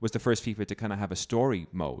 2021 was the first FIFA to kind of have a story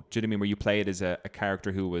mode. Do you know what I mean? Where you play it as a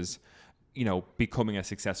character who was, you know, becoming a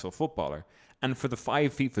successful footballer. And for the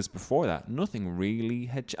 5 FIFAs before that, nothing really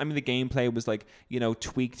had... I mean, the gameplay was like, you know,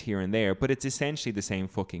 tweaked here and there, but it's essentially the same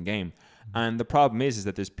fucking game. And the problem is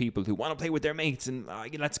that there's people who want to play with their mates and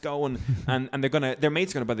let's go, and their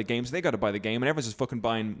mates are gonna buy the game, so they got to buy the game, and everyone's just fucking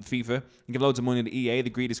buying FIFA and give loads of money to EA,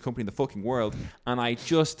 the greediest company in the fucking world. And I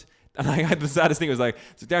had the saddest thing was like,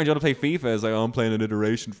 so Darren, do you want to play FIFA? I was like, I'm playing an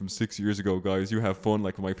iteration from 6 years ago, guys. You have fun,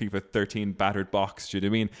 like with my FIFA 13 battered box. Do you know what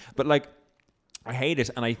I mean? But like, I hate it,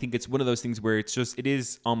 and I think it's one of those things where it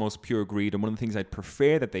is almost pure greed. And one of the things I'd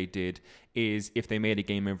prefer that they did is if they made a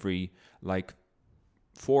game every like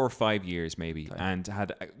 4 or 5 years maybe, and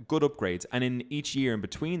had good upgrades, and in each year in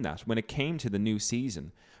between that, when it came to the new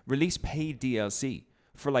season, release paid DLC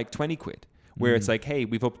for like 20 quid. Where it's like, hey,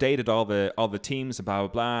 we've updated all the teams, blah, blah,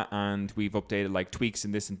 blah, and we've updated like tweaks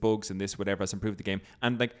and this and bugs and this, whatever, has improved the game.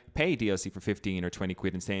 And like pay DLC for 15 or 20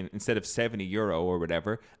 quid instead of 70 euro or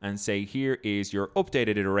whatever, and say, here is your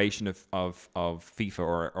updated iteration of FIFA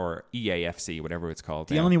or EAFC, whatever it's called.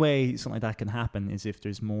 The only way something like that can happen is if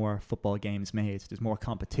there's more football games made, there's more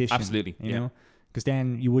competition. Absolutely, you know? Because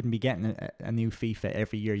then you wouldn't be getting a new FIFA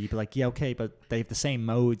every year. You'd be like, yeah, okay, but they have the same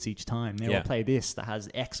modes each time. They will play this that has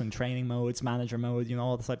excellent training modes, manager modes, you know,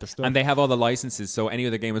 all this type of stuff. And they have all the licenses. So any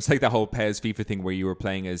other game, it's like that whole PES FIFA thing where you were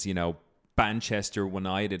playing as, you know, Manchester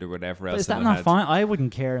United or whatever else. But is that not fine? I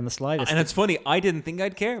wouldn't care in the slightest. And it's funny, I didn't think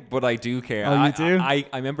I'd care, but I do care. Oh, you do? I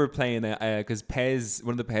remember playing it because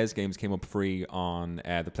one of the PES games came up free on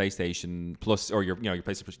the PlayStation Plus, or your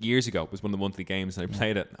PlayStation Plus years ago. It was one of the monthly games, and I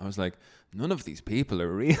played it. I was like, none of these people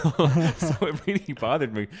are real. So it really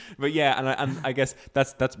bothered me. But yeah, and I guess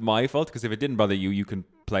that's my fault, because if it didn't bother you, you can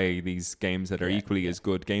play these games that are equally as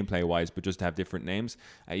good gameplay wise, but just have different names.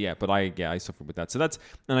 But I suffered with that. So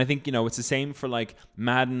and I think it's the same for like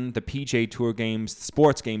Madden, the PGA Tour games,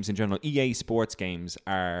 sports games in general. EA sports games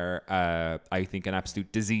are I think an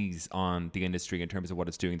absolute disease on the industry in terms of what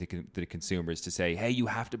it's doing to the consumers, to say, hey, you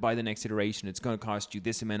have to buy the next iteration, it's going to cost you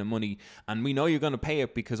this amount of money, and we know you're going to pay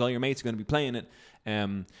it because all your mates are going to be playing it.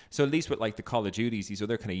 So at least with like the Call of Duties, these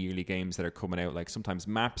other kind of yearly games that are coming out, like sometimes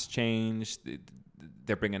maps change,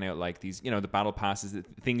 they're bringing out like these, the battle passes,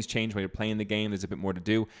 things change when you're playing the game, there's a bit more to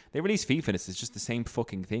do. They release FIFA and it's just the same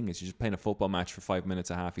fucking thing. It's you're just playing a football match for 5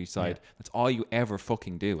 minutes, a half each side. That's all you ever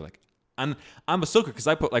fucking do. Like, and I'm a sucker because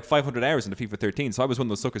I put like 500 hours into FIFA 13, so I was one of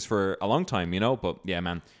those suckers for a long time, But yeah,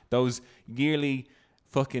 man, those yearly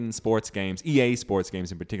fucking sports games, EA sports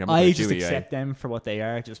games in particular. I just accept them for what they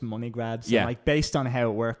are, just money grabs. Yeah. And like based on how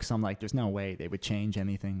it works, I'm like, there's no way they would change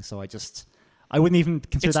anything. So I wouldn't even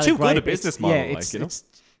consider it's that too good a business model. It's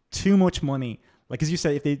too much money. Like, as you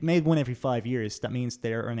said, if they made one every 5 years, that means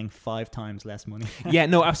they're earning 5 times less money. Yeah,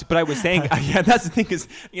 no, absolutely. But I was saying, that's the thing is,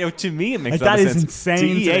 to me, it makes like, a lot of sense. That is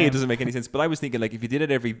insane. To EA, it doesn't make any sense. But I was thinking, like, if you did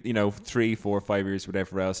it every, 3, 4, 5 years,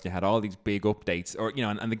 whatever else, you had all these big updates, or,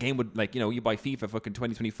 and the game would, like, you buy FIFA fucking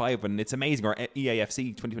 2025 and it's amazing, or EAFC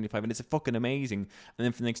 2025 and it's fucking amazing. And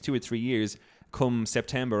then for the next 2 or 3 years, come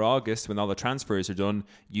September, August, when all the transfers are done,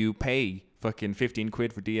 you pay fucking 15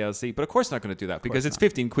 quid for DLC. But of course not going to do that, because it's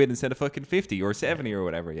 15 quid instead of fucking 50 or 70 or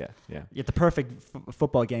whatever. Yeah. The perfect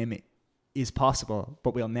football game is possible,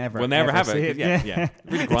 but we'll never have see it. Yeah.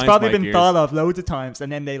 Really it's probably been thought of loads of times,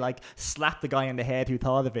 and then they like slap the guy in the head who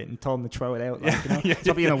thought of it and told him to throw it out. Like, it's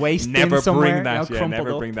probably in a waste bin somewhere.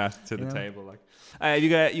 Never bring that to the table. Like, you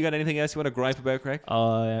got anything else you want to gripe about, Craig?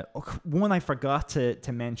 One I forgot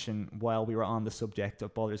to mention while we were on the subject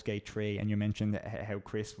of Baldur's Gate 3, and you mentioned how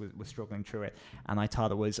Chris was struggling through it, and I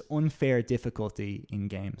thought it was unfair difficulty in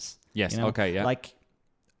games. Yes. Okay. Yeah. Like,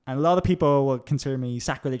 and a lot of people will consider me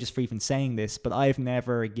sacrilegious for even saying this, but I've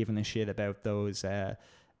never given a shit about those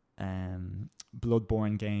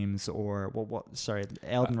Bloodborne games or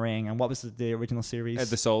Elden Ring, and what was the original series?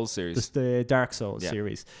 The Souls series. The Dark Souls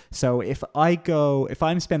series. So if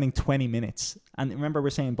I'm spending 20 minutes, and remember we're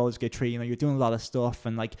saying Baldur's Gate 3, you're doing a lot of stuff,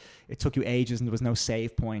 and like it took you ages and there was no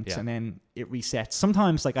save points, and then it resets.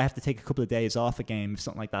 Sometimes like I have to take a couple of days off a game if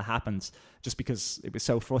something like that happens, just because it was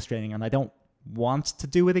so frustrating, and I don't want to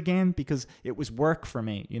do it again because it was work for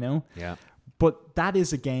me, Yeah. But that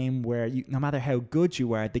is a game where no matter how good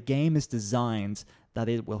you are, the game is designed that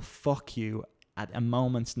it will fuck you at a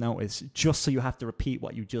moment's notice, just so you have to repeat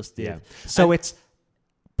what you just did. Yeah. So it's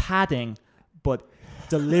padding, but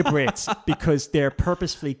deliberate, because they're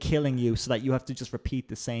purposefully killing you so that you have to just repeat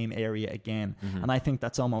the same area again. Mm-hmm. And I think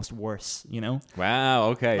that's almost worse, Wow,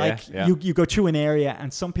 okay. Like, you go through an area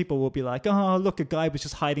and some people will be like, oh, look, a guy was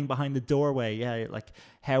just hiding behind the doorway. Yeah, like,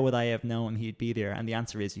 how would I have known he'd be there? And the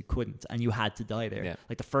answer is you couldn't, and you had to die there. Yeah.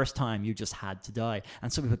 Like, the first time you just had to die.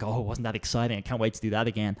 And some people go, oh, wasn't that exciting? I can't wait to do that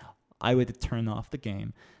again. I would turn off the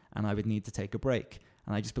game and I would need to take a break.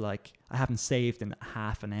 And I'd just be like, I haven't saved in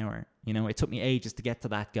half an hour. It took me ages to get to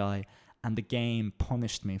that guy, and the game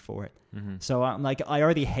punished me for it. Mm-hmm. So I'm like, I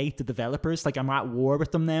already hate the developers. Like, I'm at war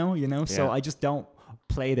with them now, So I just don't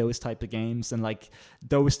play those type of games, and like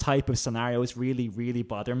those type of scenarios really, really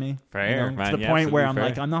bother me. Fair, man. To the point where I'm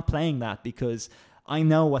like, I'm not playing that because I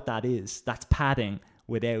know what that is. That's padding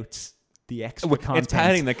without the extra content. It's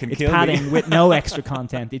padding that can kill me. It's padding with no extra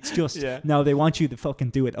content. It's just, no, they want you to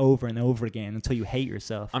fucking do it over and over again until you hate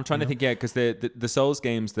yourself. I'm trying to think, because the Souls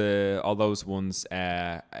games, all those ones,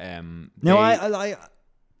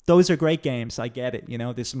 those are great games. I get it.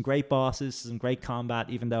 There's some great bosses, some great combat,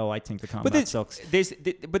 even though I think the combat sucks.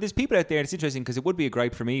 But there's people out there, and it's interesting because it would be a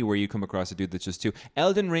gripe for me where you come across a dude that's just too.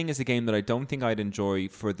 Elden Ring is a game that I don't think I'd enjoy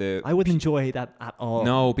I wouldn't enjoy that at all.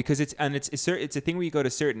 No, because it's a thing where you go to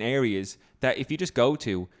certain areas that if you just go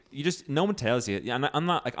to, you just, no one tells you. And I'm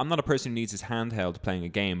not a person who needs his handheld playing a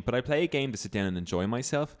game, but I play a game to sit down and enjoy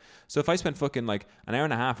myself. So if I spend fucking like an hour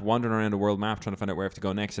and a half wandering around the world map trying to find out where I have to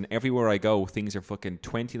go next, and everywhere I go things are fucking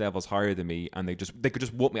 20 levels higher than me, and they could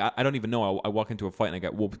just whoop me. I don't even know. I walk into a fight and I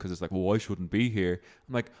get whooped because it's like, well, I shouldn't be here.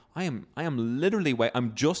 I'm like, I am literally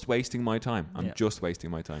I'm just wasting my time. I'm just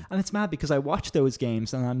wasting my time. And it's mad because I watch those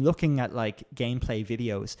games and I'm looking at like gameplay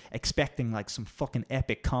videos expecting like some fucking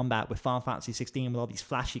epic combat with Final Fantasy 16 with all these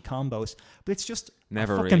flashy combos, but it's just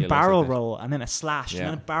Never a fucking really barrel roll and then a slash and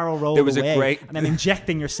then a barrel roll there was away and then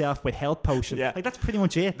injecting yourself with health potion. Like that's pretty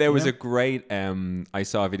much it. There was a great I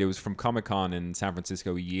saw a video. It was from Comic-Con in San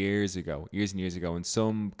Francisco years and years ago, and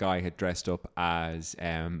some guy had dressed up as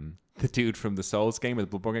the dude from the Souls game with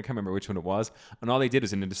the Bloodborne. I can't remember which one it was. And all he did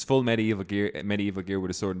was in this full medieval gear with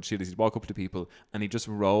a sword and shield. He'd walk up to people and he'd just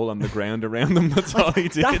roll on the ground around them. That's all he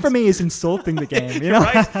did. That for me is insulting the game. You know,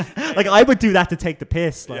 right? Like I would do that to take the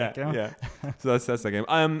piss. Like, you know? Yeah. So that's the game.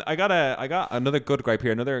 I got another good gripe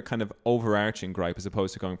here. Another kind of overarching gripe as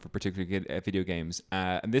opposed to going for particular video games.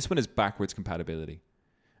 And this one is backwards compatibility.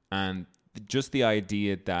 And just the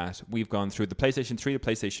idea that we've gone through the PlayStation 3 to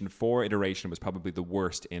PlayStation 4 iteration was probably the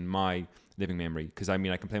worst in my living memory, because I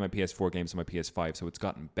mean I can play my PS4 games on my PS5, so it's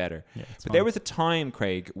gotten better. But there was a time,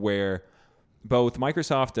 Craig, where both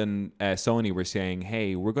Microsoft and Sony were saying,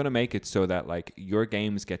 hey, we're going to make it so that like your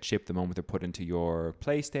games get shipped the moment they're put into your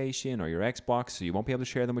PlayStation or your Xbox, so you won't be able to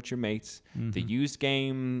share them with your mates. The used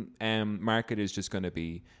game market is just going to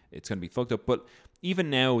be fucked up. But even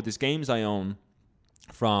now, there's games I own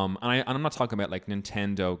from, and I'm not talking about like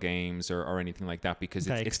Nintendo games or anything like that, because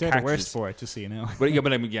it's they're the worst for it, just so you know. But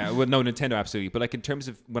I mean, no, Nintendo absolutely. But like in terms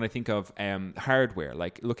of when I think of hardware,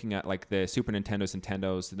 like looking at like the Super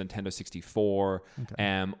Nintendos, the Nintendo 64,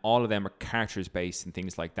 all of them are cartridge based and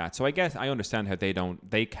things like that. So I guess I understand how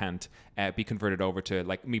they can't be converted over to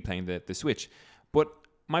like me playing the Switch, but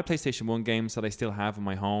my PlayStation 1 games that I still have in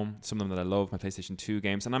my home, some of them that I love, my PlayStation 2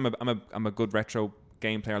 games, and I'm a good retro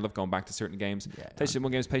game player. I love going back to certain games. PlayStation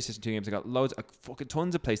 1 games, PlayStation 2 games. I got fucking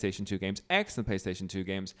tons of PlayStation 2 games, excellent PlayStation 2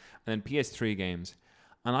 games, and then PS3 games.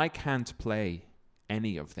 And I can't play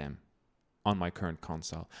any of them on my current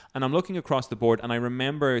console. And I'm looking across the board, and I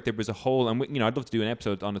remember there was a whole, and I'd love to do an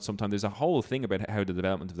episode on it sometime. There's a whole thing about how the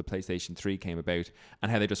development of the PlayStation 3 came about and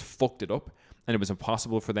how they just fucked it up, and it was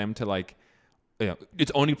impossible for them to like,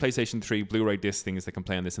 it's only PlayStation 3 Blu-ray disc things that can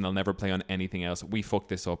play on this, and they'll never play on anything else. We fucked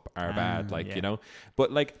this up, our bad,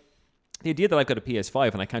 But like the idea that I've got a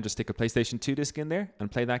PS5 and I can't just stick a PlayStation 2 disc in there and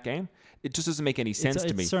play that game, it just doesn't make any sense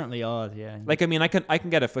to me. It's certainly odd, yeah. Like I mean, I can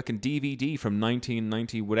get a fucking DVD from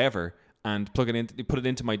 1990 whatever and put it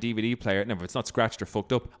into my DVD player. Now, if it's not scratched or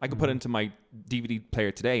fucked up, I can put it into my DVD player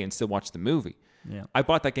today and still watch the movie. Yeah. I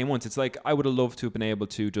bought that game once. It's like I would have loved to have been able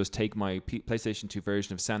to just take my PlayStation 2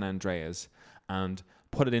 version of San Andreas and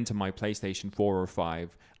put it into my PlayStation 4 or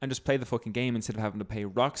 5 and just play the fucking game instead of having to pay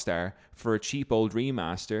Rockstar for a cheap old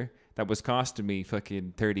remaster that was costing me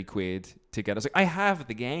fucking 30 quid to get. I was like, I have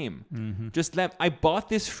the game. I bought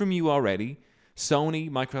this from you already. Sony,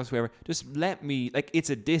 Microsoft, whoever. Just let me, like, it's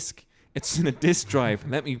a disc. It's in a disc drive.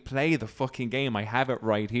 Let me play the fucking game. I have it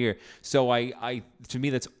right here. So to me,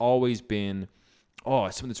 that's always been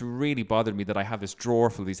something that's really bothered me, that I have this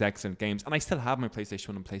drawer full of these excellent games, and I still have my PlayStation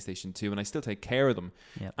 1 and PlayStation 2, and I still take care of them.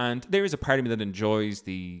 Yep. And there is a part of me that enjoys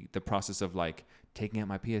the process of like taking out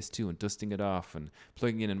my PS2 and dusting it off and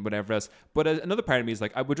plugging in and whatever else. But another part of me is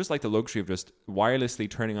like, I would just like the luxury of just wirelessly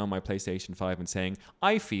turning on my PlayStation 5 and saying,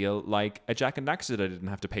 I feel like a Jack and Daxter that I didn't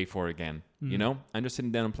have to pay for again, I'm just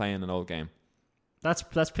sitting down and playing an old game. That's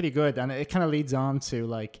pretty good. And it kind of leads on to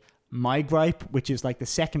like my gripe, which is like the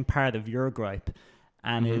second part of your gripe.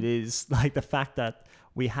 And it is like the fact that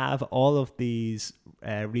we have all of these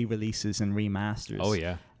re-releases and remasters. Oh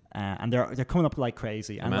yeah, and they're coming up like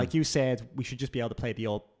crazy. And like you said, we should just be able to play the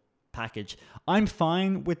old package. I'm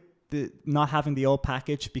fine with the not having the old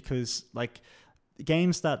package, because like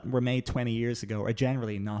games that were made 20 years ago are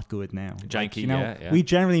generally not good now. Janky, like, we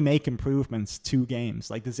generally make improvements to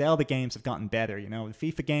games. Like the Zelda games have gotten better, the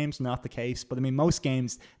FIFA games, not the case. But I mean, most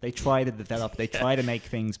games, they try to develop, they try to make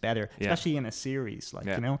things better, especially in a series. Like,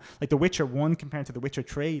 like The Witcher 1 compared to The Witcher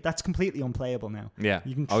 3, that's completely unplayable now. Yeah.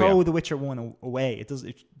 You can throw The Witcher 1 away. It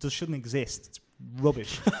just shouldn't exist. It's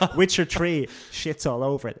rubbish. Witcher 3 shits all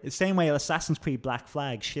over it. The same way Assassin's Creed Black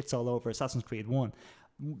Flag shits all over Assassin's Creed 1.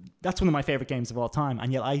 That's one of my favorite games of all time,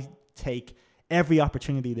 and yet I take every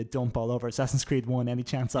opportunity to dump all over Assassin's Creed 1 any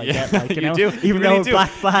chance I get. Like, you know, do. even really though do. Black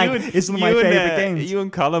Flag is one of my favorite games. You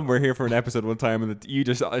and Colin were here for an episode one time, and you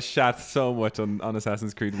just shat so much on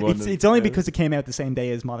Assassin's Creed 1. It's only because it came out the same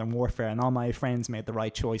day as Modern Warfare, and all my friends made the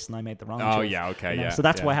right choice, and I made the wrong choice. Oh, yeah, okay, you know? yeah. So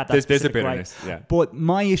that's why I had that. There's a bitterness, right. yeah. But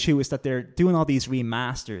my issue is that they're doing all these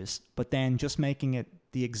remasters, but then just making it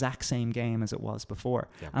the exact same game as it was before.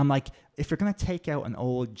 Yeah. I'm like, if you're going to take out an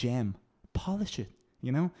old gem, polish it,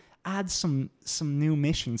 you know? Add some new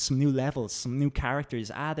missions, some new levels, some new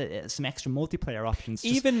characters, add some extra multiplayer options.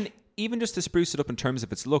 Even just to spruce it up in terms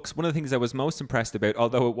of its looks, one of the things I was most impressed about,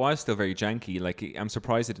 although it was still very janky, like I'm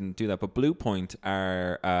surprised it didn't do that, but Bluepoint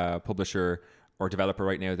are a publisher or developer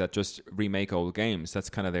right now that just remake old games. That's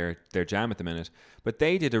kind of their jam at the minute. But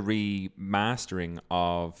they did a remastering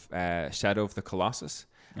of Shadow of the Colossus,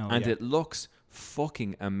 and it looks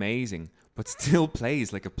fucking amazing, but still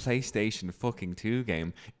plays like a PlayStation fucking 2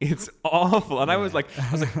 game. It's awful. And I was like,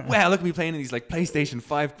 wow, look at me playing in these like PlayStation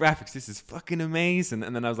 5 graphics. This is fucking amazing.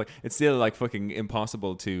 And then I was like, it's still like fucking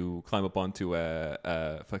impossible to climb up onto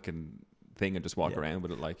a fucking thing and just walk around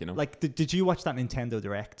with it, like, you know. Like, did you watch that Nintendo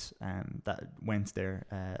Direct that went there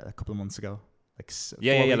a couple of months ago? Like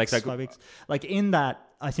 5 weeks. Like in that,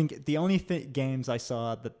 I think the only games I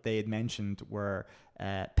saw that they had mentioned were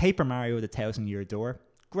Paper Mario: The 1,000-Year Door.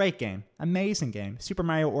 Great game, amazing game. Super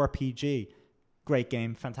Mario RPG, great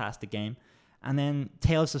game, fantastic game. And then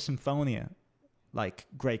Tales of Symphonia, like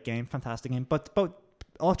great game, fantastic game. But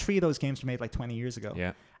all three of those games were made like 20 years ago.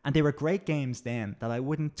 Yeah. And they were great games then that I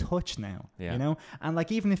wouldn't touch now, you know? And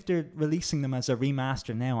like, even if they're releasing them as a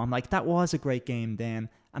remaster now, I'm like, that was a great game then.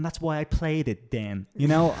 And that's why I played it then, you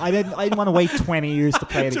know? I didn't want to wait 20 years to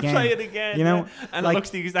play it again. Play it again, you know? Yeah. And like, it looks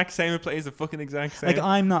the exact same. It plays the fucking exact same. Like,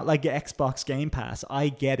 I'm not like Xbox Game Pass. I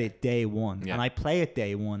get it day one. Yeah. And I play it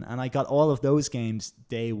day one. And I got all of those games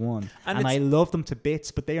day one. And I love them to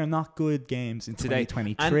bits, but they are not good games in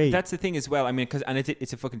 2023. And that's the thing as well. I mean,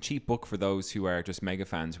 it's a fucking cheap book for those who are just mega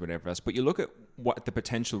fans or whatever else. But you look at what the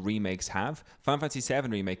potential remakes have. Final Fantasy VII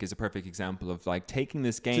Remake is a perfect example of like taking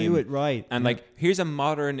this game. Do it right. And like, here's a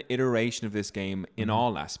modern iteration of this game in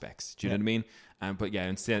all aspects. Do you know what I mean? But yeah,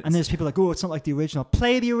 instead. And there's people like, oh, it's not like the original.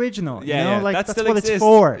 Play the original. Yeah, you know? yeah. Like, that that's still what exists. it's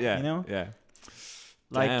for. Yeah, you know? Yeah.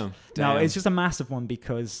 Like, Damn. No, it's just a massive one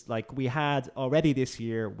because like we had already this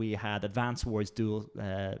year, we had Advance Wars Dual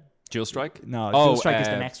Strike? No, Dual Strike is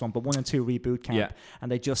the next one, but 1 and 2 Reboot Camp,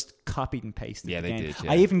 and they just copied and pasted the game. Did,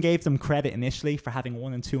 I even gave them credit initially for having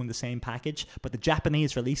 1 and 2 in the same package, but the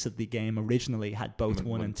Japanese release of the game originally had both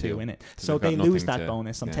 1 and 2 in it. So they lose that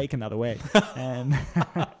bonus. I'm taking that away. And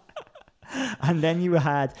then you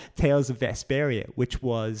had Tales of Vesperia, which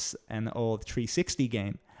was an old 360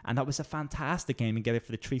 game. And that was a fantastic game. You get it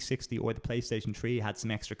for the 360 or the PlayStation 3. It had some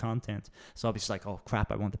extra content. So I was like, oh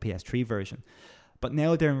crap, I want the PS3 version. But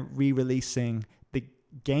now they're re-releasing the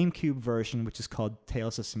GameCube version, which is called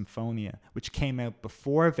Tales of Symphonia, which came out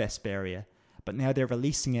before Vesperia. But now they're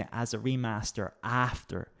releasing it as a remaster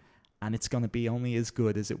after. And it's going to be only as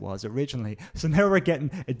good as it was originally. So now we're getting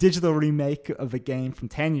a digital remake of a game from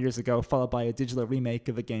 10 years ago, followed by a digital remake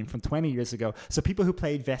of a game from 20 years ago. So people who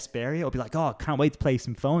played Vesperia will be like, oh, can't wait to play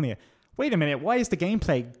Symphonia. Wait a minute, why is the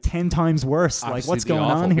gameplay 10 times worse? Absolutely like, what's going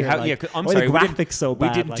awful. on here? I'm why sorry, the graphics so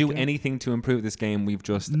bad? We didn't do anything to improve this game. We've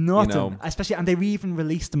just nothing. Especially, and they even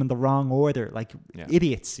released them in the wrong order, like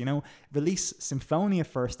idiots. You know, release Symphonia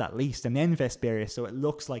first at least, and then Vesperia, so it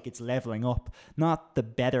looks like it's leveling up, not the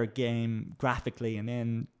better game graphically, and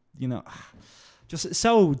then just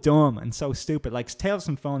so dumb and so stupid. Like Tales of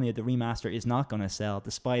Symphonia, the remaster is not going to sell,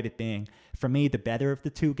 despite it being, for me, the better of the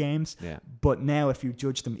two games. Yeah. But now, if you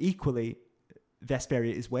judge them equally,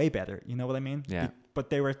 Vesperia is way better. You know what I mean? Yeah. But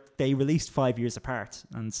they released 5 years apart,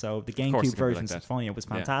 and so the GameCube version of Symphonia was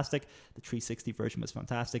fantastic. The 360 version was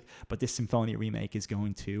fantastic, but this Symphonia remake is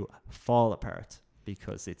going to fall apart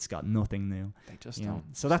because it's got nothing new. They just don't.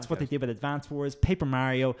 So that's what they did with Advance Wars. Paper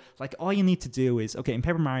Mario, like all you need to do is, okay, in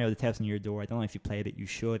Paper Mario, the 1,000-Year Door, I don't know if you played it, you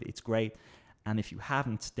should. It's great. And if you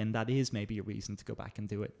haven't, then that is maybe a reason to go back and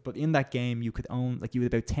do it. But in that game, you could own, like, you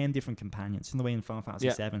had about 10 different companions. In the way in Final Fantasy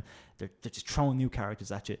VII, they're just throwing new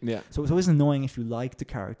characters at you. Yeah. So it's always annoying if you like the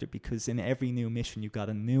character, because in every new mission, you got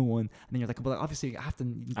a new one. And then you're like, well, obviously, I have to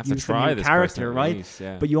use try the new this character, right? Release,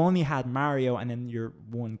 yeah. But you only had Mario and then your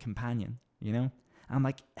one companion, you know? And I'm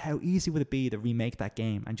like, how easy would it be to remake that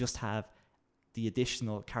game and just have the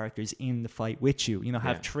additional characters in the fight with you,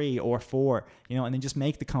 have 3 or 4, and then just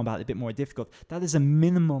make the combat a bit more difficult. That is a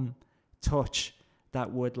minimum touch that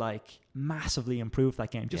would, like, massively improve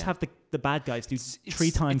that game. Just have the bad guys do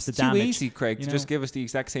three times the too damage. It's too easy, Craig, to just give us the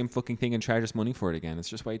exact same fucking thing and charge us money for it again. It's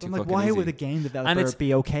just way too fucking why easy. would a game developer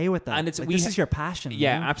be okay with that? And it's this is your passion.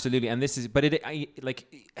 Yeah, absolutely. And this is, but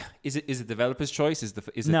is it developer's choice?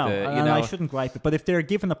 I shouldn't gripe it. But if they're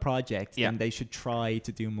given a project, then they should try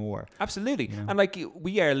to do more. Absolutely. And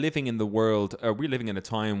we are living in the world. We're living in a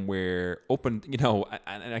time where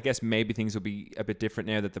and I guess maybe things will be a bit different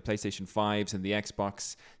now that the PlayStation 5s and the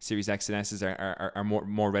Xbox Series X and S's are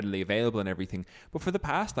more readily available and everything. But for the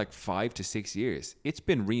past 5 to 6 years, it's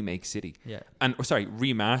been remake city. Yeah. And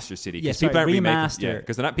remaster city. Yeah, people aren't remaking. Yeah,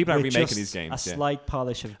 because people aren't remaking these games. A slight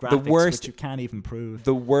polish of graphics, which you can't even prove.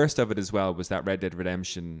 The worst of it as well was that Red Dead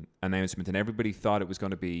Redemption announcement, and everybody thought it was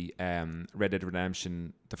going to be Red Dead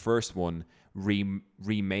Redemption, the first one,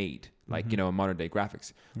 remade, in modern day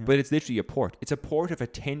graphics. But it's literally a port. It's a port of a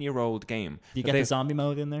 10-year-old game. Do you get the zombie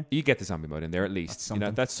mode in there? You get the zombie mode in there at least.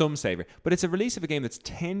 That's some savior. But it's a release of a game that's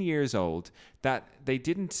 10 years old that they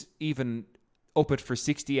didn't even up it for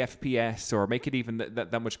 60 FPS or make it even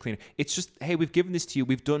that much cleaner. It's just, hey, we've given this to you.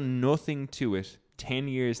 We've done nothing to it 10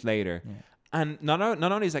 years later. Yeah. And not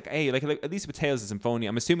only is hey, at least with Tales of Symphonia,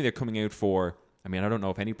 I'm assuming they're coming out for, I don't know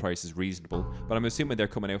if any price is reasonable, but I'm assuming they're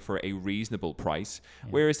coming out for a reasonable price. Yeah.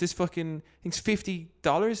 Whereas this fucking thing's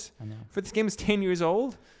 $50 for this game is 10 years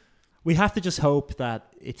old. We have to just hope that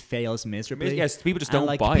it fails miserably. Yes, people just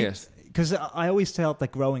don't buy it. Because I always felt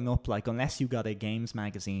that growing up, unless you got a games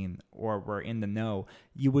magazine or were in the know,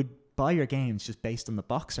 you would buy your games just based on the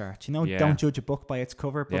box art. Don't judge a book by its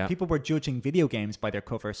cover. But people were judging video games by their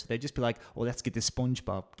cover, so they'd just be like, "Oh, let's get this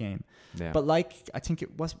SpongeBob game." Yeah. But I think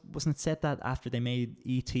it wasn't it said that after they made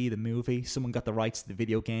E.T. the movie, someone got the rights to the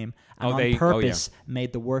video game and on purpose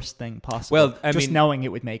made the worst thing possible. Well, just knowing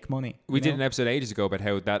it would make money. We did an episode ages ago about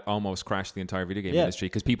how that almost crashed the entire video game industry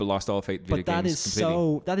because people lost all faith in video games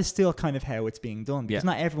completely. That is still kind of how it's being done because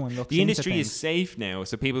not everyone looks. The industry is safe now,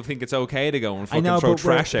 so people think it's okay to go and fucking throw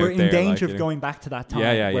trash out there. We're in danger of going back to that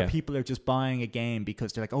time where people are just buying a game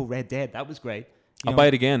because they're like, "Oh, Red Dead, that was great. I'll buy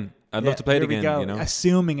it again. I'd love to play it again."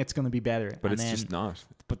 Assuming it's going to be better, but it's just not.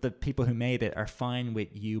 But the people who made it are fine with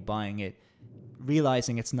you buying it,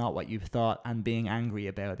 realizing it's not what you thought and being angry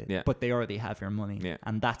about it. Yeah. But they already have your money,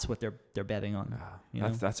 and that's what they're betting on.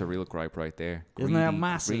 That's a real gripe right there. Isn't that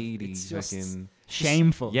massive? It's just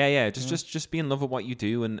shameful. Just be in love with what you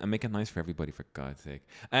do and make it nice for everybody, for God's sake.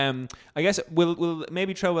 I guess we'll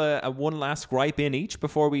maybe throw a one last gripe in each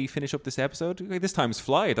before we finish up this episode. This time's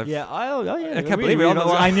flied. I can't believe it.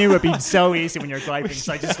 I knew it'd be so easy when you're griping,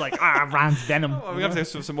 so I just rant venom. We have to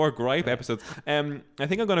have some more gripe episodes. I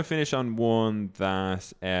think I'm going to finish on one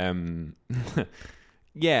that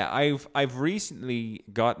I've recently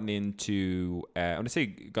gotten into. When I say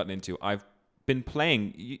gotten into, I've been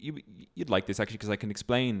playing. You'd like this actually because I can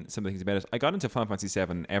explain some of the things about it. I got into Final Fantasy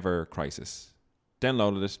VII Ever Crisis.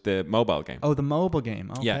 Downloaded it, the mobile game. Oh, the mobile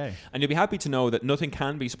game. Okay. Yeah, and you'll be happy to know that nothing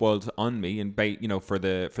can be spoiled on me, and for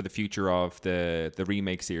the future of the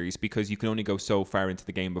remake series, because you can only go so far into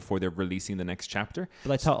the game before they're releasing the next chapter.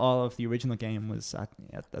 But I thought all of the original game was at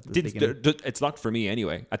the beginning. It's locked for me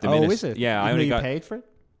anyway. At the minute. Oh, is it? Yeah, I only paid for it.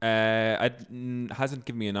 Hasn't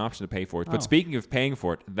given me an option to pay for it. But speaking of paying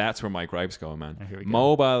for it, that's where my gripes go, man.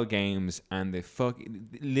 Mobile games and the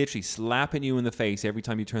literally slapping you in the face every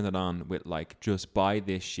time you turn it on with just buy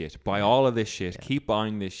this shit, buy all of this shit, keep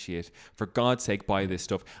buying this shit, for God's sake, buy this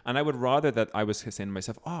stuff. And I would rather that I was saying to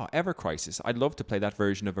myself, Ever Crisis, I'd love to play that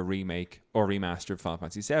version of a remake or remaster of Final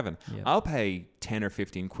Fantasy VII. I'll pay 10 or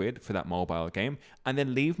 15 quid for that mobile game and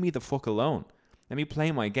then leave me the fuck alone. Let me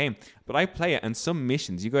play my game. But I play it, and some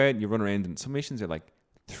missions, you go out and you run around, and some missions are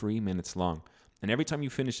 3 minutes long. And every time you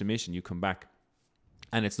finish a mission, you come back.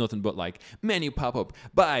 And it's nothing but menu pop-up,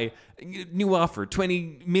 buy, new offer,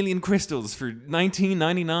 20 million crystals for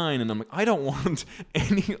 $19.99. And I'm like, I don't want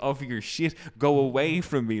any of your shit. Go away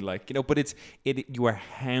from me. But you are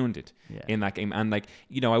hounded in that game. And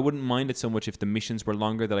I wouldn't mind it so much if the missions were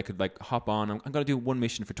longer, that I could hop on. I'm going to do one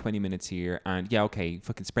mission for 20 minutes here. And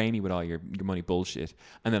fucking spray me with all your money bullshit.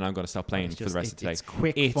 And then I'm going to stop playing for the rest of the day. It's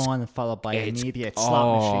quick fun followed by an immediate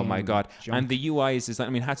slot machine. Oh my God. Junk. And the UI is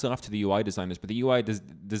designed, hats off to the UI designers, but the UI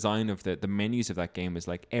design of the menus of that game is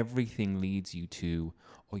everything leads you to,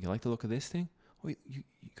 you like the look of this thing? You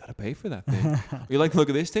gotta pay for that thing. You like the look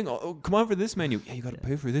of this thing? Oh, come on for this menu. Yeah, you gotta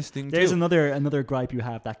pay for this thing. There's another gripe you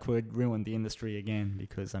have that could ruin the industry again,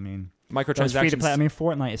 because Microtransactions. Free to play. I mean,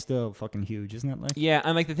 Fortnite is still fucking huge, isn't it? Like, yeah,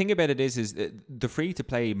 and like the thing about it is the free to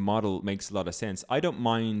play model makes a lot of sense. I don't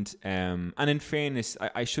mind, and in fairness,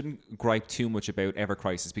 I shouldn't gripe too much about Ever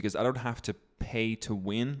Crisis because I don't have to pay to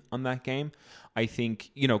win on that game. I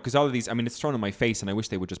think, because all of these, I mean, it's thrown in my face, and I wish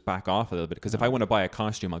they would just back off a little bit. Because if I want to buy a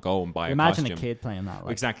costume, I'll go and buy a costume. Imagine a kid playing that.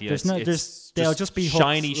 Like, exactly. They'll just be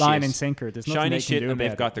shiny hooks, line shit. and sinker. There's nothing shiny they can shit, do and they've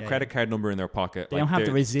about got the it. credit card number in their pocket. They don't have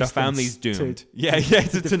the resistance. The family's doomed. To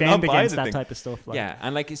to defend not buy against the that thing. type of stuff. Like. Yeah,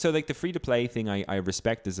 and the free to play thing, I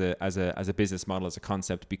respect as a business model, as a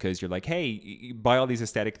concept, because you're like, hey, you buy all these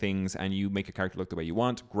aesthetic things and you make your character look the way you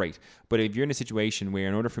want. Great, but if you're in a situation where,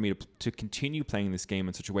 in order for me to continue playing this game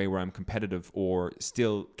in such a way where I'm competitive or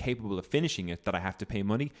still capable of finishing it, that I have to pay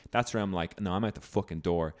money, that's where I'm like, no, I'm out the fucking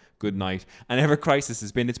door. Good night. And Ever Crisis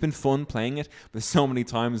it's been fun playing it, but there's so many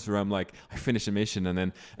times where I'm like, I finish a mission and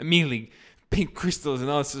then immediately pink crystals and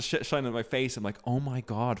all this shit shining in my face. I'm like, oh my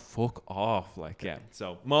god, fuck off. Like, yeah.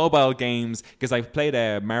 So mobile games, because I played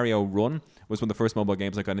Mario Run, was one of the first mobile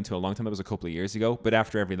games I got into a long time. That was a couple of years ago. But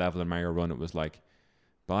after every level in Mario Run, it was like,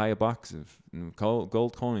 buy a box of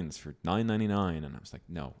gold coins for $9.99, and I was like,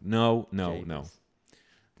 no.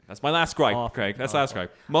 That's my last gripe, Craig. That's last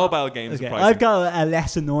gripe. Mobile games. Okay. I've got a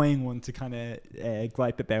less annoying one to kind of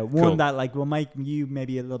gripe about. One that like will make you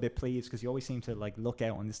maybe a little bit pleased because you always seem to like look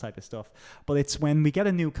out on this type of stuff. But it's when we get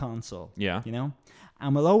a new console. Yeah.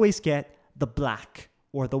 And we'll always get the black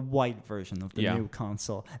or the white version of the new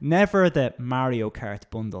console. Never the Mario Kart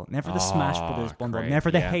bundle. Never the Smash Brothers bundle. Great.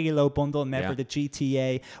 Never the Halo bundle. Never the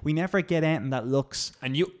GTA. We never get anything that looks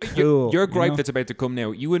cool. Your gripe that's about to come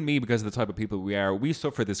now, you and me, because of the type of people we are, we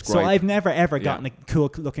suffer this gripe. So I've never ever gotten a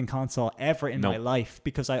cool looking console ever in my life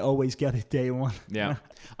because I always get it day one. Yeah.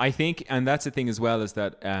 I think, and that's the thing as well, is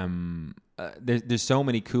that there's so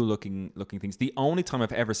many cool looking things. The only time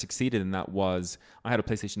I've ever succeeded in that was I had a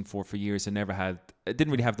PlayStation 4 for years and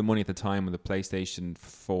didn't really have the money at the time when the PlayStation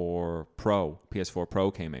 4 Pro, PS4 Pro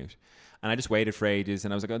came out. And I just waited for ages,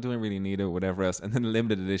 and I was like, I don't really need it, whatever else. And then the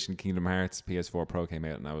limited edition Kingdom Hearts PS4 Pro came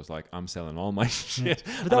out, and I was like, I'm selling all my shit.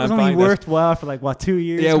 But that was only worthwhile for like 2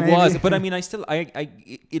 years? Yeah, it maybe? was. But I mean,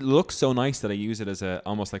 it looks so nice that I use it as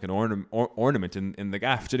almost like an ornament in the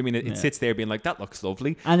gaff. Do you know what I mean? It sits there being like, that looks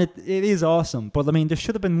lovely. And it is awesome. But I mean, there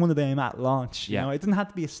should have been one of them at launch. You know, it didn't have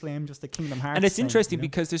to be a Slim, just a Kingdom Hearts. And it's interesting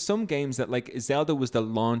because there's some games that, like Zelda was the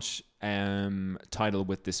launch title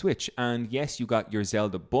with the Switch, and yes, you got your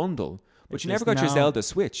Zelda bundle. But you never got your Zelda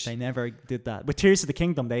Switch. They never did that. With Tears of the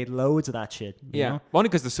Kingdom, they had loads of that shit. You know? Only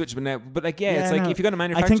because the Switch, but like, it's like if you're going to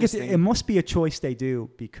manufacture I think it must be a choice they do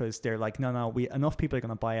because they're like, no, enough people are going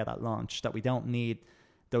to buy it at launch that we don't need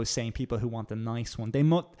those same people who want the nice one.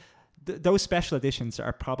 Those special editions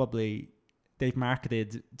are probably, they've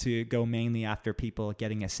marketed to go mainly after people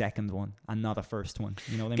getting a second one and not a first one.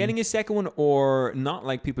 You know what I mean? Getting a second one, or not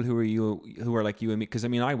like people who are like you and me. Because I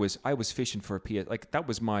mean, I was fishing for a PS. Like that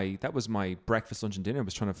was my breakfast, lunch, and dinner.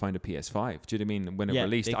 Was trying to find a PS5. Do you know what I mean? When it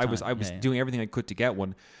released, I was doing everything I could to get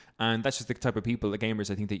one. And that's just the type of people, the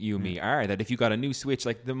gamers, I think that you and me are. That if you got a new Switch,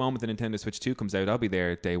 like the moment the Nintendo Switch 2 comes out, I'll be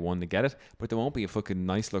there day one to get it. But there won't be a fucking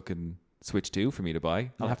nice looking Switch 2 for me to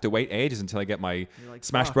buy. I'll have to wait ages until I get my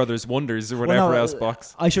Smash Brothers Wonders or whatever else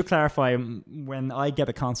box. I should clarify, when I get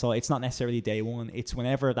a console, it's not necessarily day one. It's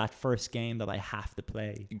whenever that first game that I have to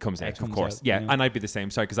play comes out, of course. Yeah, and I'd be the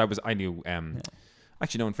same. Sorry, because I knew...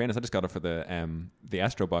 Actually, no, in fairness, I just got it for the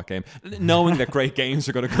Astrobot game, knowing that great games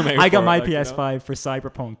are going to come out. I got my PS5 for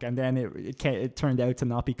Cyberpunk, and then it turned out to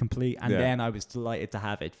not be complete, and then I was delighted to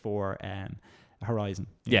have it for Horizon.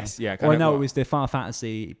 Yes, know? It was the Final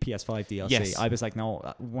Fantasy PS5 DLC. Yes. I was like,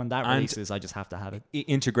 no, when that releases, I just have to have it.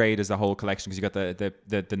 Integrate as the whole collection, because you got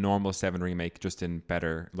the normal 7 remake just in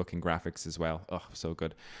better looking graphics as well. Oh, so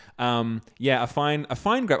good. A fine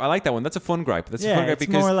gripe. I like that one. That's a fun gripe. That's a fun gripe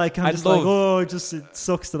because more like it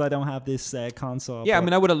sucks that I don't have this console. Yeah, I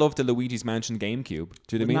mean, I would have loved the Luigi's Mansion GameCube. Do you know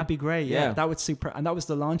what I mean? Wouldn't that be great? Yeah, that would super. And that was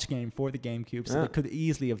the launch game for the GameCube, so they could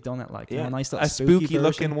easily have done it like a nice little spooky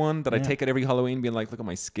looking one that I take at every Halloween, being like, look at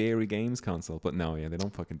my scary games console. But no, they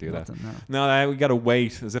don't fucking do that. No, we gotta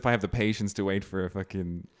wait, as if I have the patience to wait for a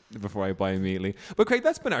fucking before I buy immediately. But Craig,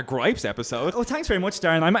 that's been our gripes episode. Oh, thanks very much,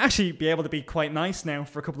 Darren. I'm actually be able to be quite nice now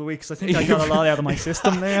for a couple of weeks. I think I got a lot out of my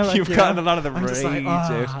system there. You've gotten a lot of the rage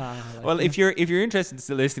out. Like, well, if you're interested in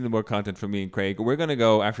still listening to more content from me and Craig, we're going to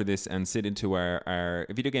go after this and sit into our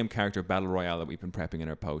video game character battle royale that we've been prepping in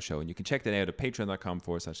our post show, and you can check that out at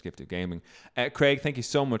patreon.com/giftofgaming. Craig, thank you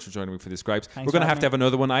so much for joining me for this gripes. Thanks we're going to for have to have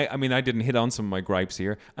another one. I mean, I didn't hit on some of my gripes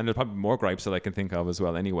here, and there's probably more gripes that I can think of as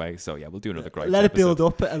well. Anyway, so yeah, we'll do another gripes. Let it episode.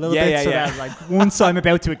 build up a little bit, so that like once I'm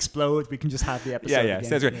about to explode, we can just have the episode. Yeah.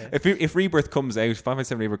 Sounds great. If Rebirth comes out,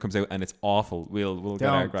 557 Rebirth comes out, and it's awful, we'll get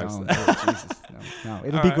our gripes. Jesus, no,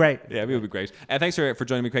 it'll be great. Yeah, it'll be great. Thanks for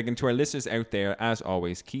joining me, Craig, and to our listeners out there, as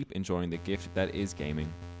always, keep enjoying the gift that is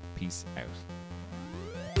gaming. Peace out.